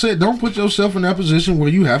said? I said don't put yourself in that position where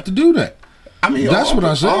you have to do that. I mean, That's what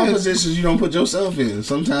I said. All positions you don't put yourself in.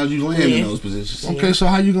 Sometimes you land in Yeah. those positions. Okay, so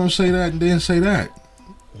how you gonna say that and then say that?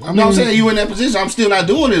 No, I'm saying you in that position. I'm still not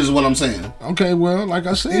doing it. Is what I'm saying. Okay, well, like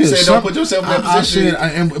I said, You said don't put yourself in that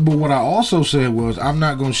position. but what I also said was I'm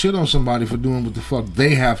not gonna shit on somebody for doing what the fuck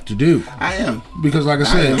they have to do. I am. Because, like I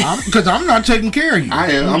said, because I'm not taking care of you. I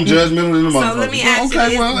am. I'm judgmental in the motherfucker. So let me ask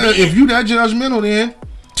Okay, you well, this. if you that judgmental, then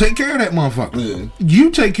take care of that motherfucker. Yeah. You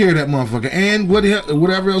take care of that motherfucker, and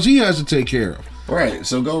whatever else he has to take care of. Right.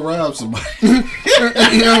 So go rob somebody. You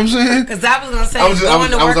know what I'm saying? Because I was going to say, I was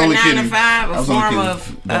going to work a only 9 kidding. to 5, I a was only form kidding.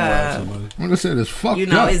 of Don't rob somebody. Like I said, it's fucked You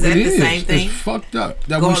know, up. is that It the same thing? It's fucked up.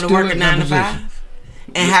 That going we to still work a in 9 that to position. 5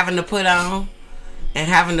 and having to put on and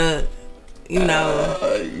having to, you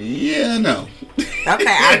know. Yeah, no. Okay,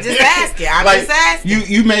 I'm just asking. I'm Like just asking.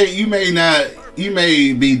 you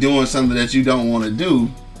may be doing something that you don't want to do,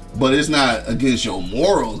 but it's not against your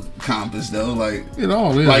moral compass though. Like It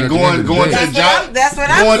all is. like at the end going of the to day. a job. That's what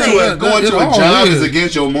I'm going to saying. going to It a all job is. is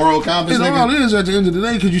against your moral compass. It Nigga. all is at the end of the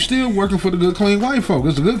day because you're still working for the good, clean white folk.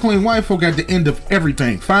 It's the good, clean white folk at the end of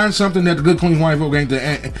everything. Find something that the good, clean white folk ain't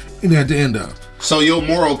at the end of. So your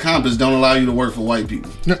moral compass don't allow you to work for white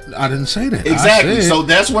people. No, I didn't say that. I Exactly. said- So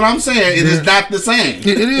that's what I'm saying. It is not the same. it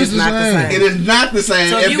is It's the not the same. same. It is not the same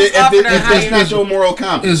So if, you it, offered if, a if it's higher- not your moral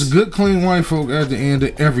compass. It's good, clean white folk at the end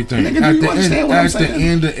of everything. Nigga, do At you the understand end, what I'm at the saying?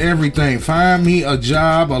 end of everything. Find me a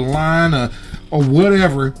job, a line, or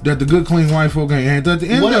whatever that the good, clean white folk ain't at the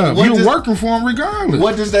end What- of. what You're does- working for them regardless.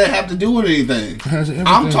 What does that have to do with anything? Has everything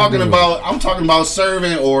I'm to talking do with about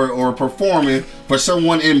serving or performing for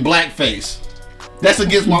someone in blackface. That's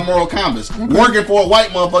against my moral compass. Working for a white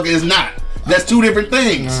motherfucker is not. That's two different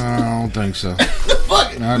things. I don't think so.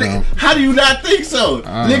 Fuck. I Nigga, don't. how do you not think so?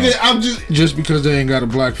 Nigga, I'm just Just because they ain't got a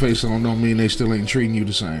black face on don't mean they still ain't treating you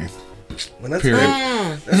the same. Man, that's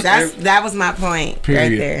Period. That was my point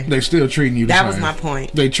Period. right there. They still treating you the That same. was my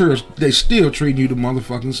point. They still treating you the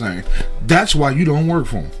motherfucking same. That's why you don't work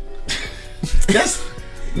for them. that's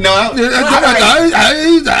no.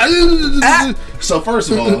 So first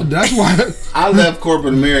of all, That's why I left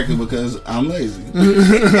corporate America because I'm lazy, I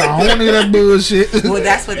don't want to hear that bullshit. Well,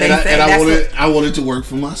 that's what they and say. I wanted to work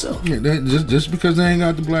for myself. Yeah, just because they ain't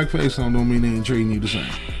got the black face on don't mean they ain't treating you the same.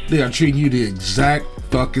 They are treating you the exact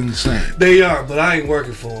fucking same. They are, but I ain't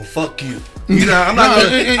working for them. Fuck you. You know, I'm not No,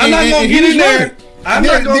 gonna, and- I'm not and- gonna and get he's in there. right. I'm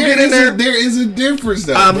not gonna get in there. There is a difference,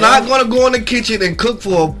 though. I'm bro. not gonna go in the kitchen and cook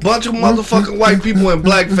for a bunch of motherfucking white people in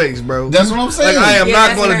blackface, bro. That's what I'm saying. Like, I am Yeah, not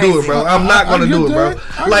that's gonna do it, crazy. bro. I'm not I gonna get do it, bro.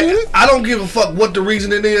 that. I Like, get it. I don't give a fuck what the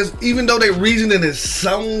reasoning is, even though their reasoning is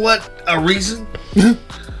somewhat a reason.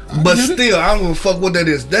 But get it. still, I don't give a fuck what that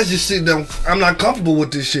is. That's just shit that I'm not comfortable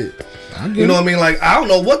with this shit. I get You know it. what I mean? Like, I don't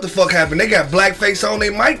know what the fuck happened. They got blackface on.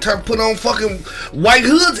 They might put on fucking white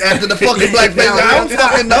hoods after the fucking blackface. I don't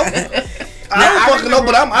fucking know. I don't fucking know,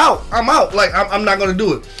 but I'm out. I'm out. Like, I'm not gonna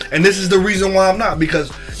do it. And this is the reason why I'm not,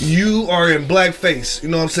 because you are in blackface. You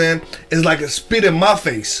know what I'm saying? It's like a spit in my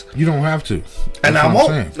face. You don't have to. And That's I what I'm won't.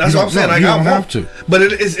 saying. That's You what I'm saying. don't- Like, you I don't won't. have to. But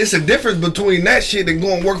it's a difference between that shit and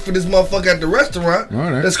going work for this motherfucker at the restaurant.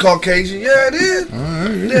 All right. That's Caucasian. Yeah, it is. All right,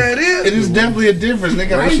 yeah. Yeah, it is. It is definitely a difference,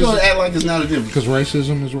 nigga. How you Racism. gonna act like it's not a difference? Because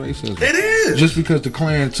racism is racism. It is. Just because the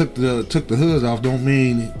Klan took the hoods off don't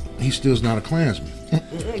mean he still's not a Klansman.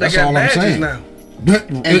 They That's got all I'm badges saying. now.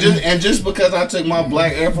 And just because I took my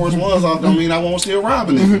black Air Force Ones off, don't mean I won't still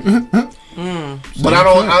robbing them. But I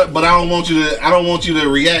don't want you to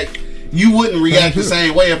react. You wouldn't react the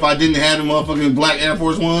same way if I didn't have the motherfucking black Air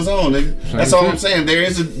Force Ones on, nigga. That's all I'm saying. There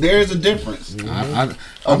is a difference.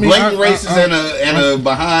 A blatant racist and a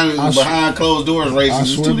behind closed doors racist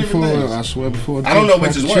is two different things. I swear before. I don't know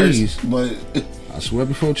which is worse, but I swear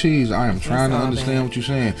before cheese, I am trying to understand what you're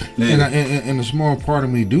saying, and a small part of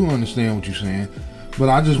me do understand what you're saying, but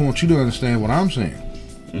I just want you to understand what I'm saying.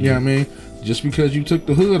 You know what I mean? Just because you took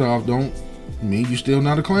the hood off, don't mean you still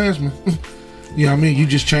not a Klansman. You know what I mean? You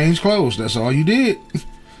just changed clothes. That's all you did.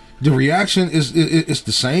 The reaction is it's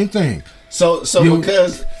the same thing. So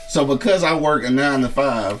because I work a 9 to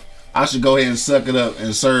 5, I should go ahead and suck it up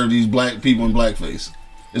and serve these black people in blackface.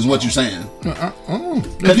 Is what you're saying?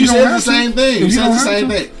 Because you said the same thing. You said the same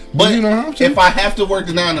thing. But if I have to work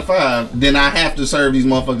the 9 to 5, then I have to serve these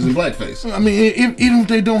motherfuckers in blackface. I mean, even if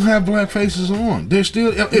they don't have black faces on, they're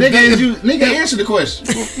still. Nigga, answer the question.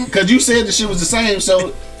 Because you said the shit was the same.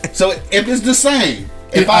 So if it's the same,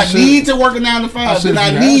 if I need to work a 9 to 5, then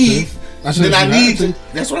I need to.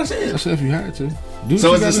 That's what I said. I said if you had to. Do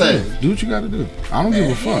so it's the same. Do what you got to do. I don't give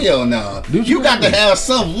a fuck. Hell no. You got to have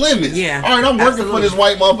some limits. Yeah. All right, I'm working for this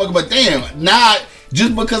white motherfucker, but damn,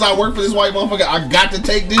 just because I work for this white motherfucker, I got to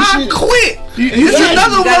take this shit. I quit. It's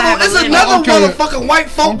another motherfucking white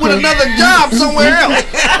folk with another job somewhere else.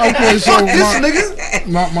 Okay, so fuck this nigga.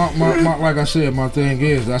 My like I said, my thing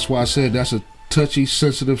is that's why I said that's a touchy,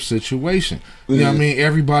 sensitive situation. You know what I mean?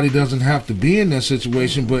 Everybody doesn't have to be in that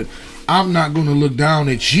situation, but I'm not going to look down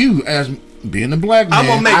at you as being a black man.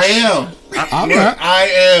 I'm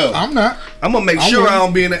gonna make sure I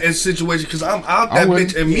don't be in that situation because I'm out that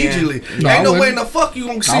bitch immediately. No, ain't no way in the fuck you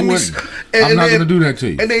gonna see me. I'm not gonna do that to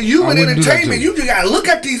you. And then you in entertainment, you just gotta look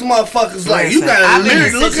at these motherfuckers like you gotta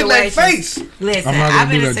literally look at their face. Listen, I've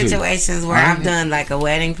been in situations where I've done like a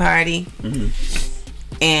wedding party,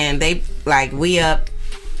 and they like we up,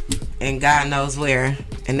 and God knows where,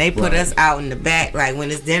 and they put us out in the back like when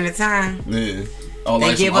it's dinner time. Yeah. Oh,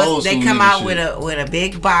 they give us. They come out with a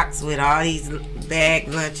big box with all these bag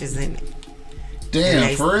lunches in it.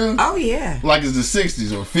 Damn, for real? Oh yeah. Like it's the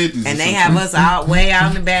 60s or 50s. And they have us out way out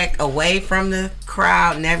in the back, away from the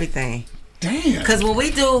crowd and everything. Damn. Because when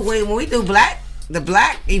we do the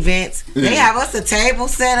black events, they have us a table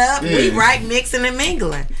set up. We right mixing and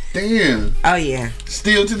mingling. Damn. Oh yeah.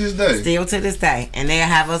 Still to this day. And they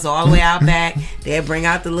have us all the way out back. They'll bring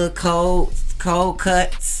out the little cold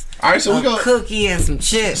cuts. All right, so we go cookie and some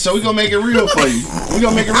chips. So we gonna make it real for you.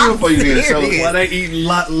 Then. So while they eating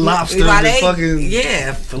lobster and fucking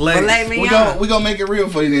filet mignon. We gonna make it real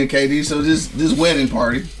for you then, KD. So this wedding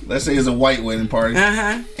party, let's say it's a white wedding party,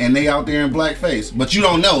 and they out there in blackface, but you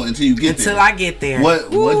don't know until you get there. Until I get there.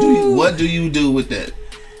 What do you do with that?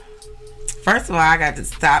 First of all, I got to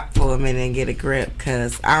stop for a minute and get a grip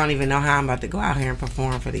because I don't even know how I'm about to go out here and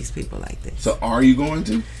perform for these people like this. So are you going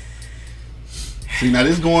to? See, now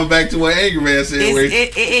this is going back to what Angry Man said.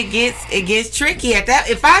 It gets tricky at that.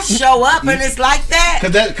 If I show up and it's like that,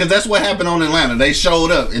 because that's what happened on Atlanta. They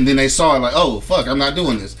showed up and then they saw it like, oh fuck, I'm not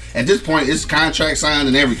doing this. At this point, it's contract signed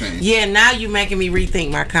and everything. Yeah, now you making me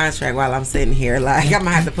rethink my contract while I'm sitting here. Like I'm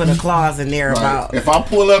gonna have to put a clause in there about if I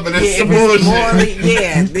pull up and it's some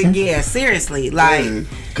bullshit. Yeah, seriously, like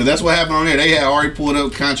because that's what happened on there. They had already pulled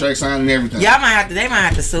up contract signed and everything. They might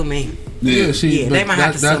have to sue me. They might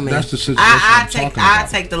have to sue me. That's the situation I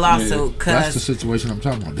take the lawsuit because that's the situation I'm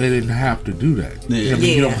talking about. They didn't have to do that.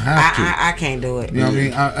 You don't have to. I can't do it. You know what I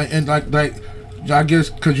mean? And I guess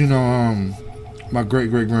because my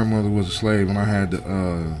great grandmother was a slave, and I had the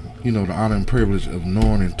honor and privilege of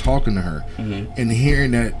knowing and talking to her, and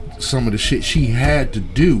hearing that some of the shit she had to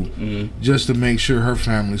do just to make sure her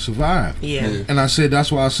family survived. And I said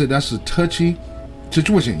that's why I said that's a touchy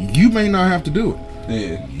situation. You may not have to do it.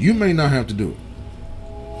 You may not have to do it.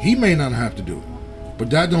 He may not have to do it. But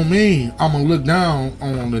that don't mean I'm gonna look down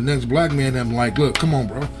on the next black man and I'm like, look, come on,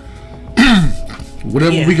 bro.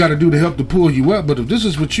 Whatever we gotta do to help to pull you up. But if this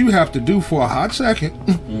is what you have to do for a hot second,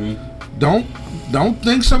 don't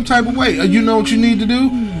think some type of way. You know what you need to do?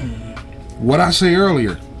 What I say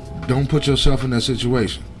earlier, don't put yourself in that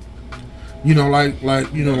situation.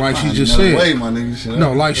 Like she just said.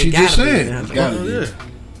 Like she just said.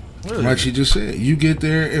 Like she just said, you get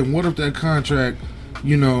there, and what if that contract,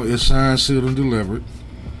 is signed, sealed, and delivered,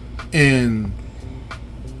 and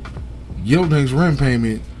your next rent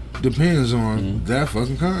payment depends on that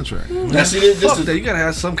fucking contract. That's it. You gotta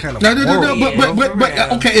have some kind of. No,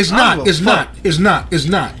 but okay, it's not.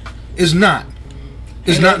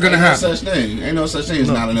 It's not gonna happen. Ain't no such thing as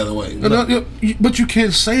not another way. But you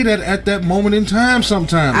can't say that at that moment in time.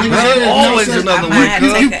 Sometimes There's always another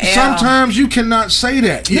way. sometimes you cannot say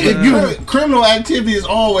that. Criminal activity is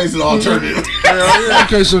always an alternative.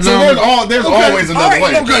 Okay, so now there's always another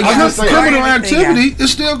way. Okay, criminal activity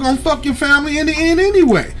is still gonna fuck your family in the end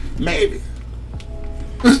anyway. Maybe.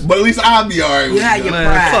 But at least I'll be alright with You have your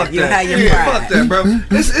pride. Fuck You that. have your Yeah, pride. fuck that, bro.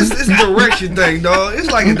 It's a direction thing, dog.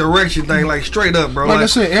 It's like a direction thing, like straight up, bro. Like I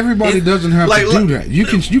said, everybody doesn't have to do that. You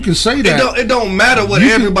can say that. It don't matter what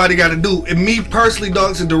everybody got to do. And me personally,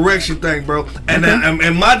 dog, it's a direction thing, bro. And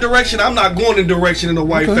in my direction, I'm not going in direction in the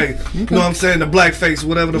white face. You know what I'm saying? The black face,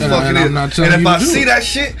 whatever the fuck it is. And if I see that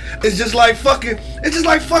shit, it's just like fucking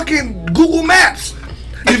Google Maps.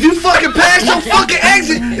 If you fucking pass your fucking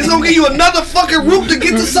exit, it's gonna give you another fucking route to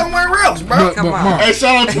get to somewhere else, bro. Come on. Hey,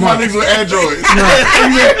 shout out to my niggas with Android.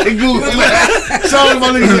 Shout out to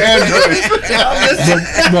my niggas with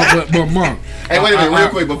Android. But Mark. Hey, wait a minute, real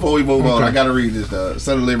quick before we move on. I gotta read this.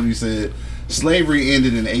 Son of Liberty said, slavery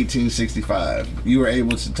ended in 1865. You were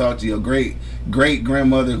able to talk to your great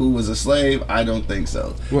grandmother who was a slave? I don't think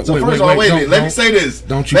so. Wait a minute. Let me say this.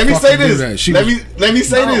 Don't you let me say fucking do this. that. Let me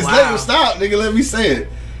say this. Wow. Stop, nigga. Let me say it.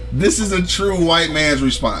 This is a true white man's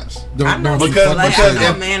response. Don't you Because fucking say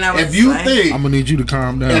that. if you think, I'm gonna need you to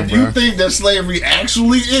calm down, if you think that slavery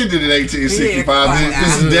actually ended in 1865, then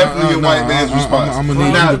this is definitely a white man's response. I'm gonna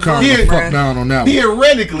need you to calm the fuck down on that one.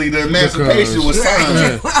 Theoretically, the emancipation was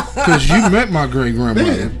signed. Because you met my great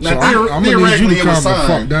grandmother. Now, So I'm gonna need you to it calm was the fuck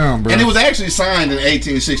signed, down, bro. and it was actually signed in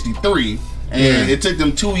 1863, and it took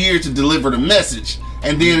them 2 years to deliver the message,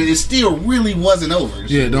 and then it still really wasn't over.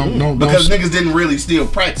 Yeah, don't because niggas didn't really still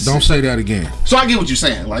practice. Don't say that again. So I get what you're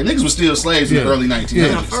saying. Like niggas were still slaves in the early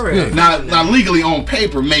 1900s. For real. Not legally on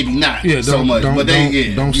paper, maybe not so much, but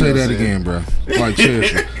don't say that again, bro. Like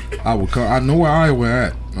seriously, I know where Iowa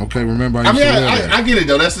at. Okay, remember I get it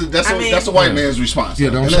though. That's a white man's response.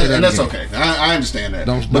 Yeah, don't say that. And that's again. okay. I understand that.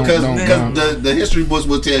 Because the history books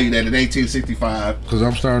will tell you that in 1865, because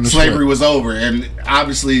I'm starting to slavery was over, and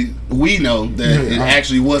obviously we know that it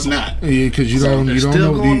actually was not. Yeah, because you don't still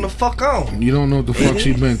know going the fuck on. You don't know what the fuck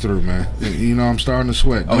she been through, man. You know I'm starting to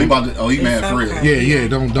sweat. He mad for real. Yeah.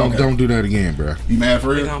 Don't do that again, bro. You mad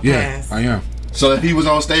for real? Yeah, I am. So if he was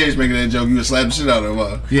on stage making that joke, you would slap the shit out of him,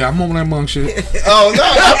 huh? Yeah, I'm on that monk shit. Oh, no,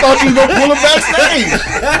 I thought you was going to pull him backstage.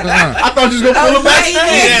 I thought you was going to pull him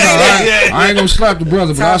backstage. I ain't going to slap the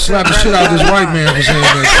brother, but I'll slap the shit out of this white man for saying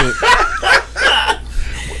that shit.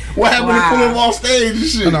 What happened to pull him off stage and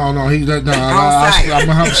shit? No, I'm going to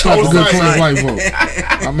have to slap the good, clean white folk.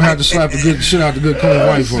 I'm going to have to slap the good shit out the good, clean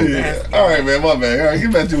white folk. All right, man, my bad. All right,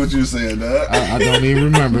 get back to what you were saying, dog. I don't even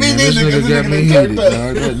remember, man. This nigga got me heated,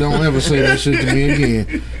 dog. Don't ever say that shit to me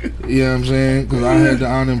again. You know what I'm saying? Because I had the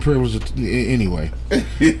honor and privilege anyway. I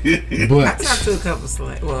But talked to a couple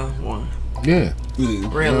slaves. Well, one. yeah.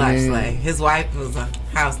 Real life slave. His wife was a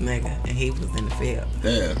house nigga, and he was in the field.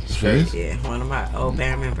 Yeah. Yeah, one of my old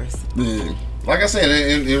band members. Yeah. Like I said,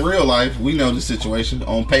 in real life, we know the situation.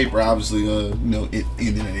 On paper, obviously, it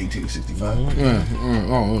ended in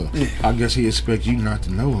 1865. I guess he expects you not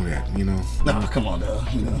to know that, you know. No, come on, dog.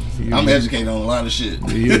 I'm educated on a lot of shit.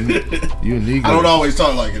 You a Negro. I don't always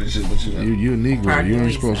talk like it and shit, but you a Negro. You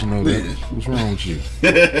ain't supposed to know that. What's wrong with you?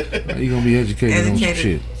 How you gonna be educated on some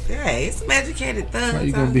shit? Yeah, he's some educated thugs. How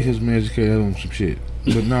you gonna be educated on some shit?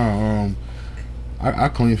 But no, I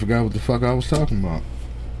clean forgot what the fuck I was talking about.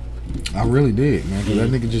 I really did, man, because that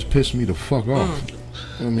nigga just pissed me the fuck off.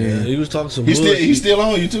 I mean, he was talking some bullshit. He's still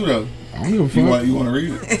on you too, though. I don't give a fuck. You want to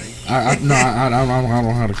read it? I don't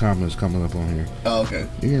have the comments coming up on here. Oh, okay.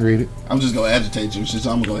 You can read it. I'm just gonna agitate you, so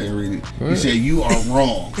I'm gonna go ahead and read it. You said you are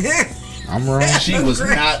wrong. I'm wrong. She was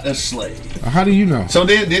not a slave. How do you know? So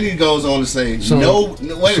then he goes on to say, wait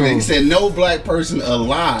a minute. He said no black person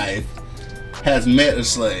alive has met a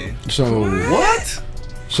slave. So what?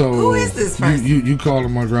 So who is this person? You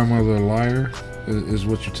calling my grandmother a liar? Is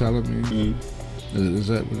what you're telling me? Mm-hmm. Is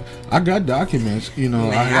that? I got documents. I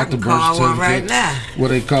got the birth certificate right now. What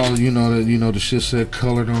they call the shit said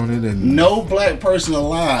colored on it, and no black person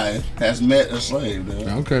alive has met a slave. Dude.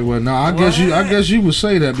 Okay, well now I guess you would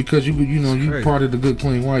say that because you part of the good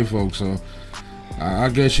clean white folks, so I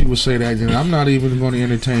guess you would say that. And I'm not even going to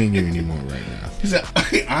entertain you anymore right now. He said,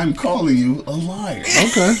 "I'm calling you a liar."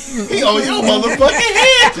 Okay. He on your motherfucking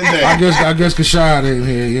head today. I guess Kashad in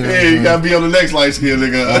here. You gotta be on the next light skin,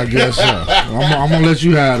 nigga. I guess so. I'm gonna let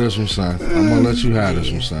you have this one, son.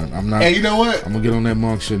 I'm not. Hey, you know what? I'm gonna get on that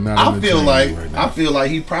monk shit now. I feel like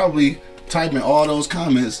he probably typing all those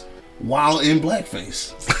comments while in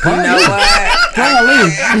blackface. You know what?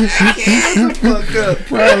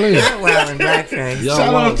 Probably. Well, in blackface. Y'all Shout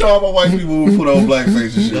out wild. to all my white people who put on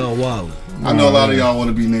blackface and shit. Y'all wild. I know a lot of y'all want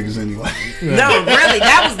to be niggas anyway. No, really,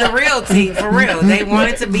 that was the real team, for real. They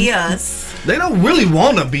wanted to be us. They don't really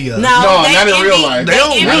want to be us. No, No, they not in real envied- life. They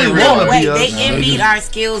don't envied- really wanna wait, be us. They No, envied our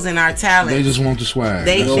skills and our talent. They just want the swag.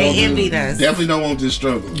 They That's all it is. envied us. Definitely don't want this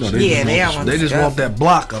struggle. No, Yeah, they don't want They to just go. want that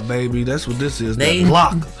blocker, baby. That's what this is. They- That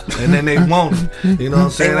blocker. And then they want it. You know what I'm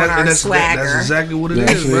saying? want our That's swagger. exactly what it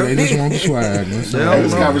That's is, it. bro. They just want the swag. That's They all. don't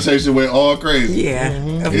This know. conversation went all crazy. Yeah,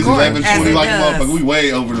 of It's course, 11:20 as it like a does. motherfucker. We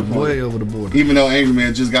way over the point. Way over the border. Even though Angry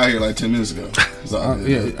Man just got here like 10 minutes ago. It's all good.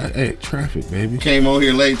 Yeah, hey, traffic, baby. Came on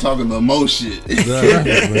here late talking about more shit.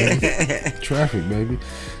 Traffic, baby. Traffic, baby.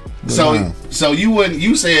 But, So you wouldn't.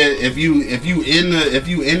 You said if you in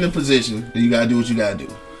the position, then you gotta do what you gotta do.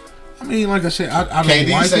 I mean, like I said, I don't KD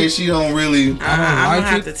like say it. she don't really. You I'm like gonna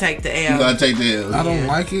have it. to take the gotta L. take the L. I don't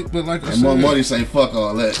like it, but like I And more said, money say fuck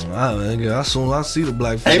all that. Wow, man, yeah, as soon as I see the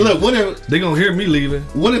black Hey, face, look. they gonna hear me leaving.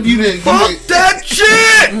 What if you didn't? Fuck that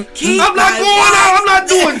shit! Keep I'm not my going out. I'm not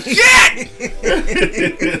voice. doing shit.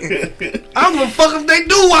 I'm gonna fuck if they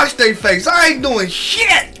do watch their face. I ain't doing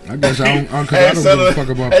shit. I guess I don't Hey, give a fuck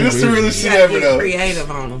about hey, this is the people. realest You shit gotta ever get though.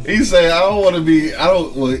 creative on them. He said, "I don't want to be. I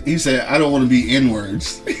don't." Well, he said, "I don't want to be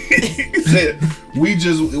N-words." He said, "We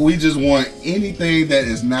just want anything that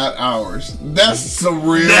is not ours." That's some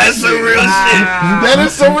real. That's shit. some real shit. That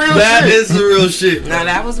is some real That shit. is the real shit. No,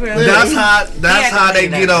 that was real. That's had how to they say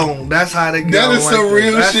get that. on. That's how they get That on. is like some that.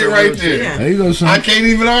 real That's shit some right real there. Yeah. There you go, son. I can't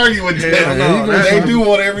even argue with that. Hell no, that's They some- do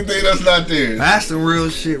want everything that's not theirs. That's some real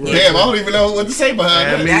shit, right Damn, I there. don't even know what to say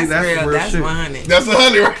behind Yeah, that. man. That's That's real. real That's shit. 100. That's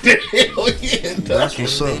 100 right there. Hell yeah, dog. That's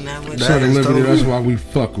what's up. Son of is Liberty, totally- that's why we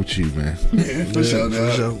fuck with you, man. For sure, for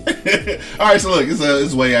dog. sure. All right, so look,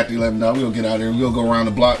 it's way after 11, dog. We're gonna get out of here. We're gonna go around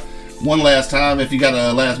the block one last time. If you got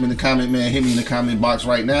a last minute comment, man, hit me in the comment box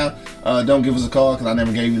right now. Don't give us a call because I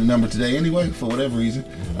never gave you the number today anyway, for whatever reason.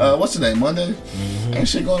 What's today? Monday? Ain't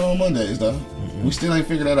shit going on Mondays, though. We still ain't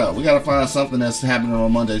figured that out. We gotta find something that's happening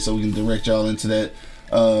on Monday so we can direct y'all into that.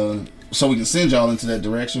 So we can send y'all into that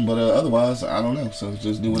direction, but otherwise, I don't know. So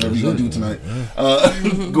just do whatever you're gonna do tonight.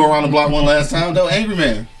 Go around the block one last time, though. Angry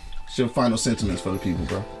Man, what's your final sentiments for the people,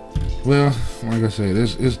 bro? Well, like I said,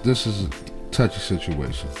 this is a touchy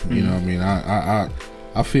situation. You know what I mean?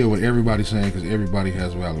 I feel what everybody's saying because everybody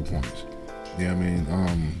has valid points. You know what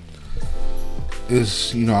I mean?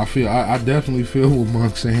 It's, you know, I definitely feel what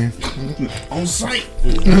Monk's saying. On site.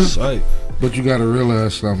 Sight. But you gotta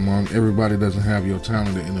realize something, Monk. Everybody doesn't have your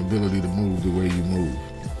talent and ability to move the way you move.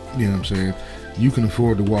 You know what I'm saying? You can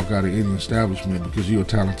afford to walk out of any establishment because you're a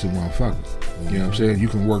talented motherfucker. You know what I'm saying? You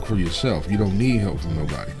can work for yourself. You don't need help from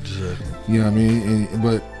nobody. Exactly. You know what I mean?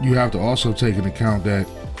 But you have to also take into account that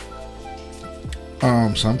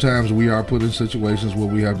sometimes we are put in situations where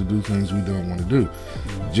we have to do things we don't want to do.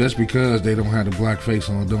 Just because they don't have the black face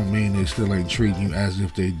on don't mean they still ain't treating you as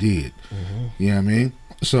if they did. You know what I mean?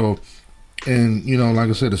 So, and you know, like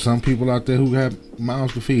I said, there's some people out there who have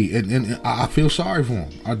mouths to feed, and I feel sorry for them.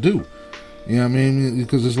 I do. You know what I mean?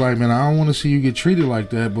 Because it's like, man, I don't want to see you get treated like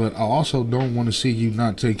that, but I also don't want to see you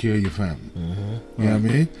not take care of your family. You know what I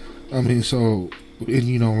mean? I mean, so, and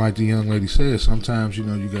you know, like the young lady said, sometimes, you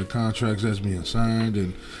know, you got contracts that's being signed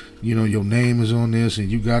and, you know, your name is on this and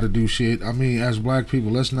you got to do shit. I mean, as black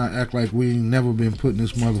people, let's not act like we ain't never been put in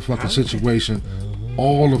this motherfucking situation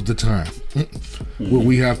all of the time. Where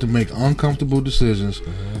we have to make uncomfortable decisions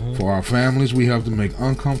for our families. We have to make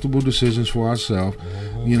uncomfortable decisions for ourselves.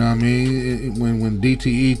 You know what I mean? When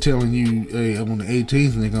DTE telling you, hey, on the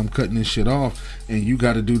 18th, nigga, I'm cutting this shit off, and you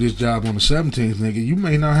got to do this job on the 17th, nigga, you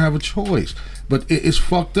may not have a choice. But it's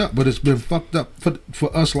fucked up. But it's been fucked up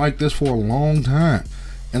for us like this for a long time.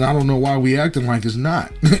 And I don't know why we acting like it's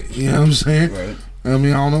not. You know what I'm saying? Right. I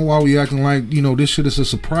mean, I don't know why we acting like, you know, this shit is a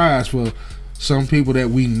surprise for some people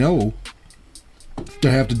that we know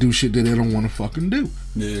to have to do shit that they don't want to fucking do.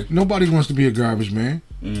 Yeah. Nobody wants to be a garbage man.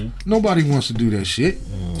 Nobody wants to do that shit.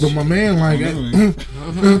 But my man, like,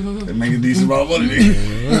 They make a decent amount of money.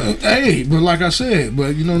 hey, but like I said,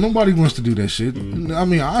 but you know, nobody wants to do that shit. I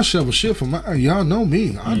mean, I shovel shit for my, y'all know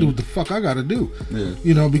me. I do what the fuck I gotta do. Yeah.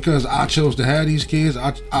 You know, because I chose to have these kids.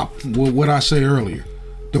 Well, what I say earlier,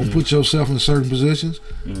 don't put yourself in certain positions.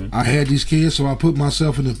 I had these kids, so I put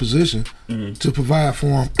myself in a position to provide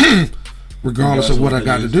for them. Regardless of what I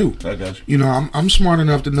got to do. I got you. You know, I'm smart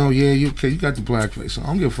enough to know, yeah, you got the black face. So I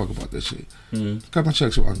don't give a fuck about that shit. Cut my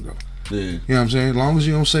checks so I can go. Yeah. You know what I'm saying? As long as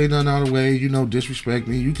you don't say nothing out of the way, disrespect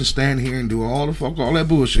me, you can stand here and do all that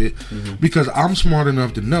bullshit. Because I'm smart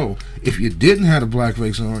enough to know if you didn't have a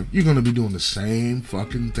blackface on, you're gonna be doing the same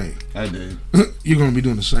fucking thing. I did. You're gonna be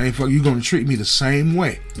doing the same you're gonna treat me the same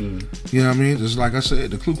way. You know what I mean? Just like I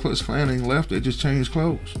said, the Ku Klux Klan ain't left, they just changed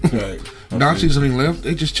clothes. Right. Nazis ain't left,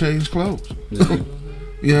 they just changed clothes. Yeah.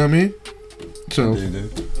 You know what I mean? So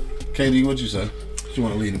KD, what you say? You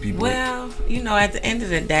want to lead the people? Well, at the end of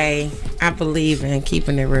the day, I believe in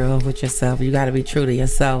keeping it real with yourself. You got to be true to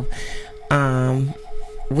yourself.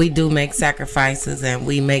 We do make sacrifices and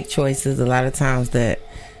we make choices a lot of times that,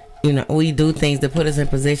 we do things that put us in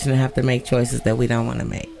position to have to make choices that we don't want to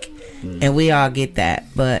make. And we all get that.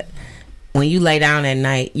 But when you lay down at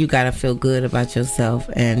night, you got to feel good about yourself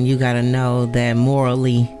and you got to know that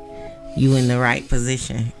morally you in the right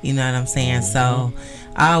position. You know what I'm saying? So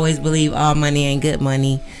I always believe all money ain't good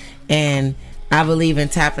money, and I believe in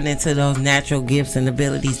tapping into those natural gifts and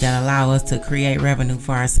abilities that allow us to create revenue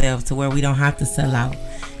for ourselves to where we don't have to sell out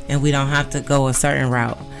and we don't have to go a certain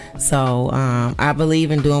route. So I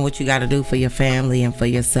believe in doing what you got to do for your family and for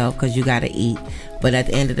yourself, because you got to eat. But at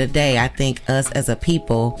the end of the day, I think us as a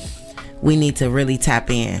people, we need to really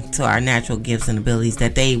tap in to our natural gifts and abilities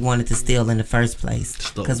that they wanted to steal in the first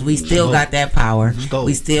place. Because we still got that power.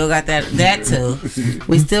 We still got that too.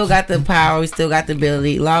 We still got the power. We still got the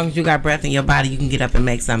ability. As long as you got breath in your body, you can get up and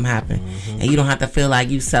make something happen. And you don't have to feel like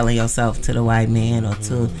you selling yourself to the white man or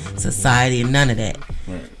to society and none of that.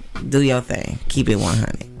 Right. Do your thing. Keep it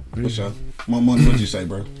 100. What's up? Money, what you say,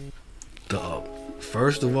 bro? Dog.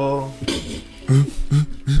 First of all,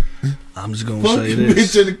 I'm just gonna Fuck say you,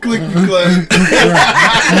 this. bitch in the click club.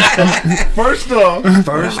 First off,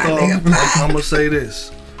 I'm gonna say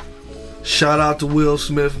this. Shout out to Will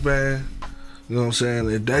Smith, man. You know what I'm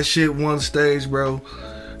saying? If that shit won stage, bro,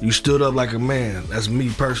 you stood up like a man. That's me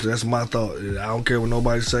personally. That's my thought. I don't care what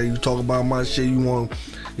nobody say. You talk about my shit, you want,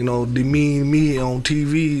 demean me on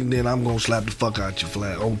TV, and then I'm gonna slap the fuck out you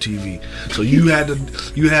flat on TV. So you had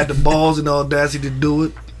the balls and the audacity to do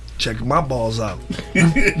it. Check my balls out.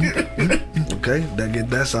 Okay,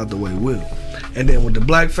 that's out the way, Will. And then with the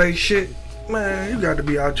blackface shit, man, you got to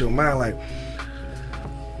be out your mind. Like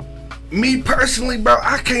me personally, bro,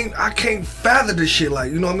 I can't fathom this shit.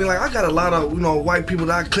 Like, you know what I mean? Like, I got a lot of white people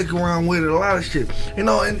that I click around with and a lot of shit. And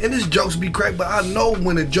this jokes be crack, but I know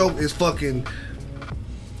when a joke is fucking.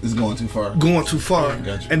 It's going too far. Gotcha.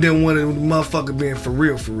 Yeah, and then when a motherfucker being for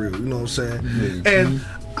real, you know what I'm saying? Yeah. And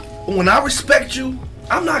when I respect you,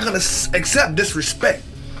 I'm not gonna accept disrespect.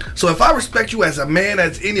 So if I respect you as a man,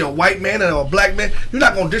 as a white man or a black man, you're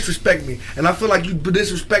not gonna disrespect me. And I feel like you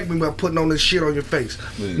disrespect me by putting on this shit on your face.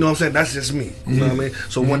 Yeah. You know what I'm saying? That's just me. You know what I mean?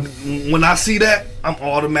 So when I see that, I'm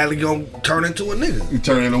automatically gonna turn into a nigga. You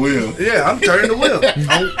turning the wheel. Yeah, I'm turning the wheel.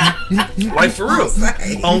 Like for real.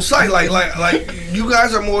 On site. Like you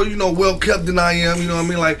guys are more, well kept than I am. You know what I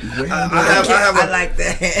mean? Like I like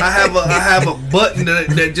that. I have a button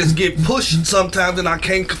that just get pushed sometimes, and I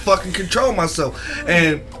can't fucking control myself.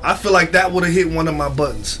 And I feel like that would have hit one of my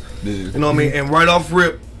buttons. Yeah. You know what I mean? And right off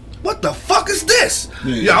rip, what the fuck is this?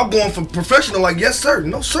 Yeah, I'm going from professional, like, yes sir,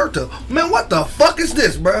 no sir, to man, what the fuck is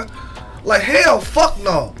this, bruh? Like, hell, fuck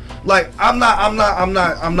no. Like, I'm not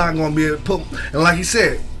gonna be able to put, and like he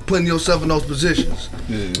said, putting yourself in those positions.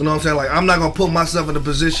 Yeah. You know what I'm saying? Like, I'm not gonna put myself in a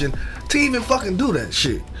position to even fucking do that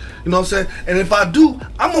shit. You know what I'm saying? And if I do,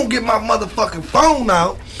 I'm gonna get my motherfucking phone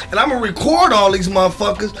out and I'm gonna record all these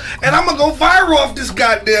motherfuckers and I'm gonna go viral off this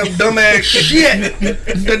goddamn dumbass shit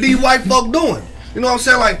that these white folk doing. You know what I'm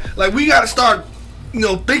saying? Like we gotta start,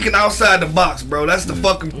 thinking outside the box, bro. That's the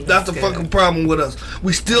fucking problem with us.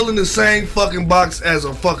 We still in the same fucking box as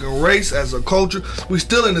a fucking race, as a culture. We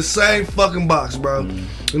still in the same fucking box, bro.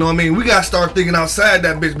 You know what I mean? We gotta start thinking outside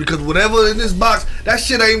that bitch, because whatever in this box, that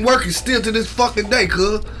shit ain't working still to this fucking day,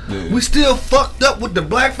 cuz. Yeah. We still fucked up with the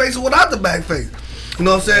blackface or without the blackface. You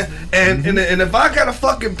know what I'm saying? And if I gotta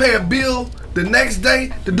fucking pay a bill the next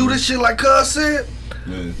day to do this shit like cuz said,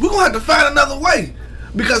 we're gonna have to find another way.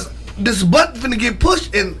 Because this button finna get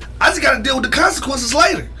pushed, and I just gotta deal with the consequences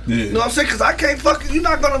later. Yeah. You know what I'm saying? Because I can't fucking, you're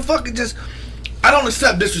not gonna fucking just. I don't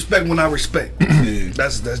accept disrespect when I respect. Yeah.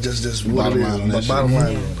 That's just what it is. Bottom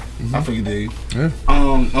line. I figured, Dave. Yeah.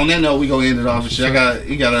 On that note, we gonna end it off. Shit.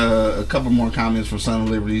 He got a couple more comments from Son of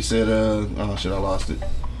Liberty. He said, "Oh shit, I lost it."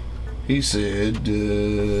 He said,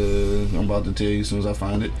 "I'm about to tell you as soon as I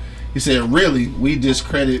find it." He said, "Really, we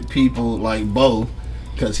discredit people like Bo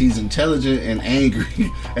because he's intelligent and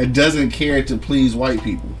angry and doesn't care to please white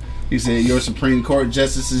people." He said, "Your Supreme Court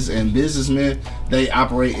justices and businessmen, they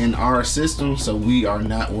operate in our system, so we are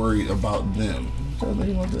not worried about them."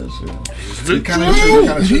 He want that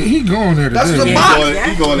shit. He going there today. That's the box.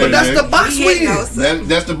 He going there. But that's the box He win. hit those.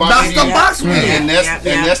 That's the box. That's the box win. And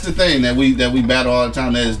that's the thing that we battle all the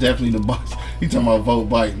time. That is definitely the box. He talking about vote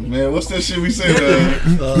Biden, man. What's that shit we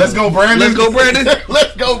said? Let's go, Brandon. Let's go, Brandon.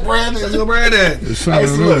 Let's go, Brandon. Let's go, Brandon. It's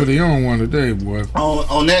sounding over the own one today, boy.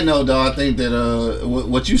 On that note, though, I think that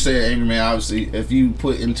what you said, Angry Man, obviously, if you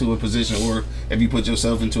put into a position or if you put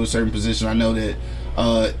yourself into a certain position, I know that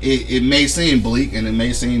it may seem bleak and it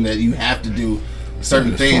may seem that you have to do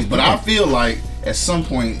certain things, but I feel like at some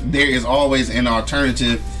point there is always an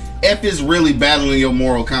alternative if it's really battling your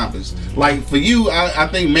moral compass. Like for you, I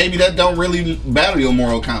think maybe that don't really battle your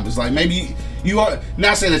moral compass. Like maybe you are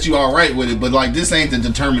not saying that you are right with it, but like this ain't the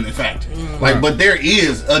determining factor. Like, but there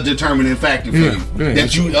is a determining factor for you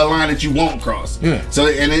that you a line that you won't cross. Yeah. So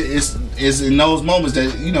and it's in those moments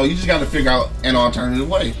that you just got to figure out an alternative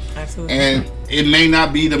way. Absolutely. And it may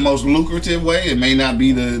not be the most lucrative way. It may not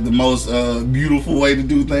be the most beautiful way to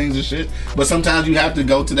do things and shit. But sometimes you have to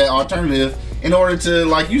go to that alternative in order to,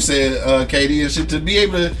 like you said, Katie and shit, to be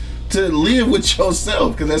able to live with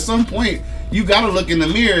yourself. Because at some point, you got to look in the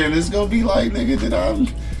mirror and it's going to be like, nigga, did I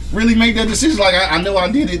really make that decision? Like, I know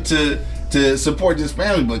I did it to support this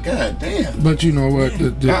family, but god damn. But you know what? I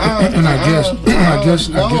guess no. I guess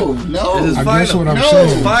what I'm no,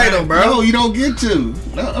 saying. It's vital, bro. No, you don't get to.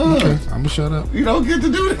 Okay, I'm gonna shut up. You don't get to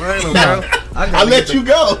do that. Vital, bro. I let you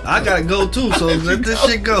go. I gotta go too, so let this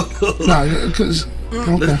shit go. Nah, because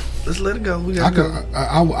okay. Let's let it go. We gotta go.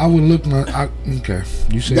 I would look okay.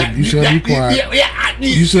 You said be quiet.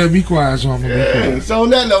 You said be quiet, so I'm gonna be quiet. So on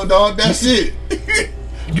that note, dog, that's it.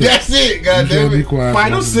 That's it, goddamn it.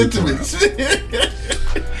 Final sentiments.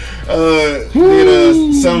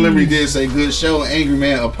 Son Liberty did say, good show. Angry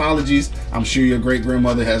Man, apologies. I'm sure your great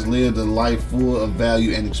grandmother has lived a life full of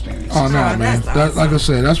value and experience. Oh, no, man. That's awesome. Like I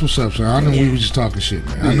said, that's what's up, son. I know we was just talking shit,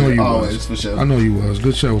 man. I know you always, was. for sure. I know you was.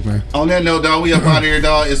 Good show, man. On that note, dog, we up out here,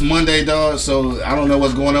 dog. It's Monday, dog, so I don't know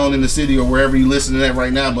what's going on in the city or wherever you listen to that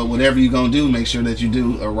right now, but whatever you're going to do, make sure that you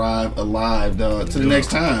do arrive alive, dog. To the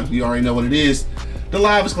next time, you already know what it is. The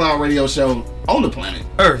Livest Cloud Radio Show on the planet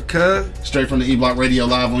Earth, cuz. Straight from the E-Block Radio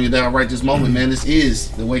live on your dial right this moment, man. This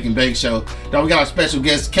is the Wake and Bake Show. Dog, we got our special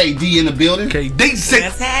guest KD in the building. KD6.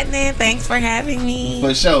 What's happening? Thanks for having me.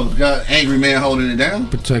 For sure. Got Angry Man holding it down.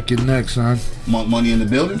 Protect your neck, son. Money in the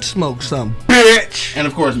building. Smoke some, bitch. And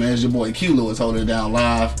of course, man, it's your boy Q Lewis holding it down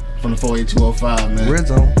live from the 48205, man. Red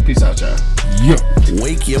Zone. Peace out, y'all. Yo.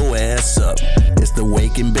 Wake your ass up. It's the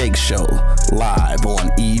Wake and Bake Show, live on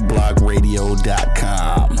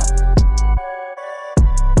eblockradio.com.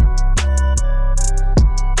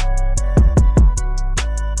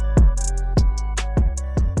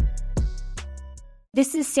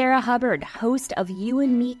 This is Sarah Hubbard, host of You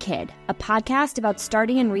and Me Kid, a podcast about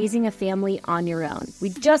starting and raising a family on your own. We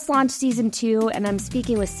just launched season 2, and I'm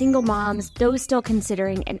speaking with single moms, those still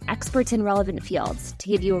considering, and experts in relevant fields to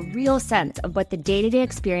give you a real sense of what the day-to-day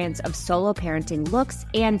experience of solo parenting looks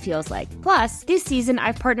and feels like. Plus, this season,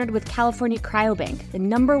 I've partnered with California Cryobank, the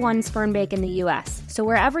 #1 sperm bank in the U.S. So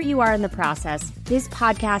wherever you are in the process, this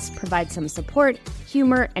podcast provides some support,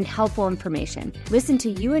 humor, and helpful information. Listen to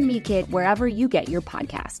You and Me Kid wherever you get your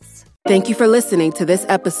podcasts. Thank you for listening to this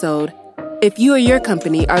episode. If you or your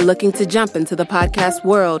company are looking to jump into the podcast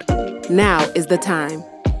world, now is the time.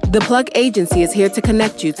 The Plug Agency is here to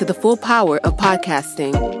connect you to the full power of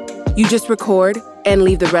podcasting. You just record and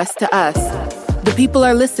leave the rest to us. The people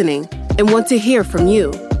are listening and want to hear from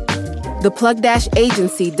you.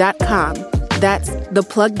 theplug-agency.com. That's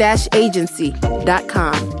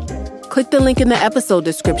theplug-agency.com. Click the link in the episode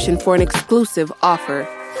description for an exclusive offer.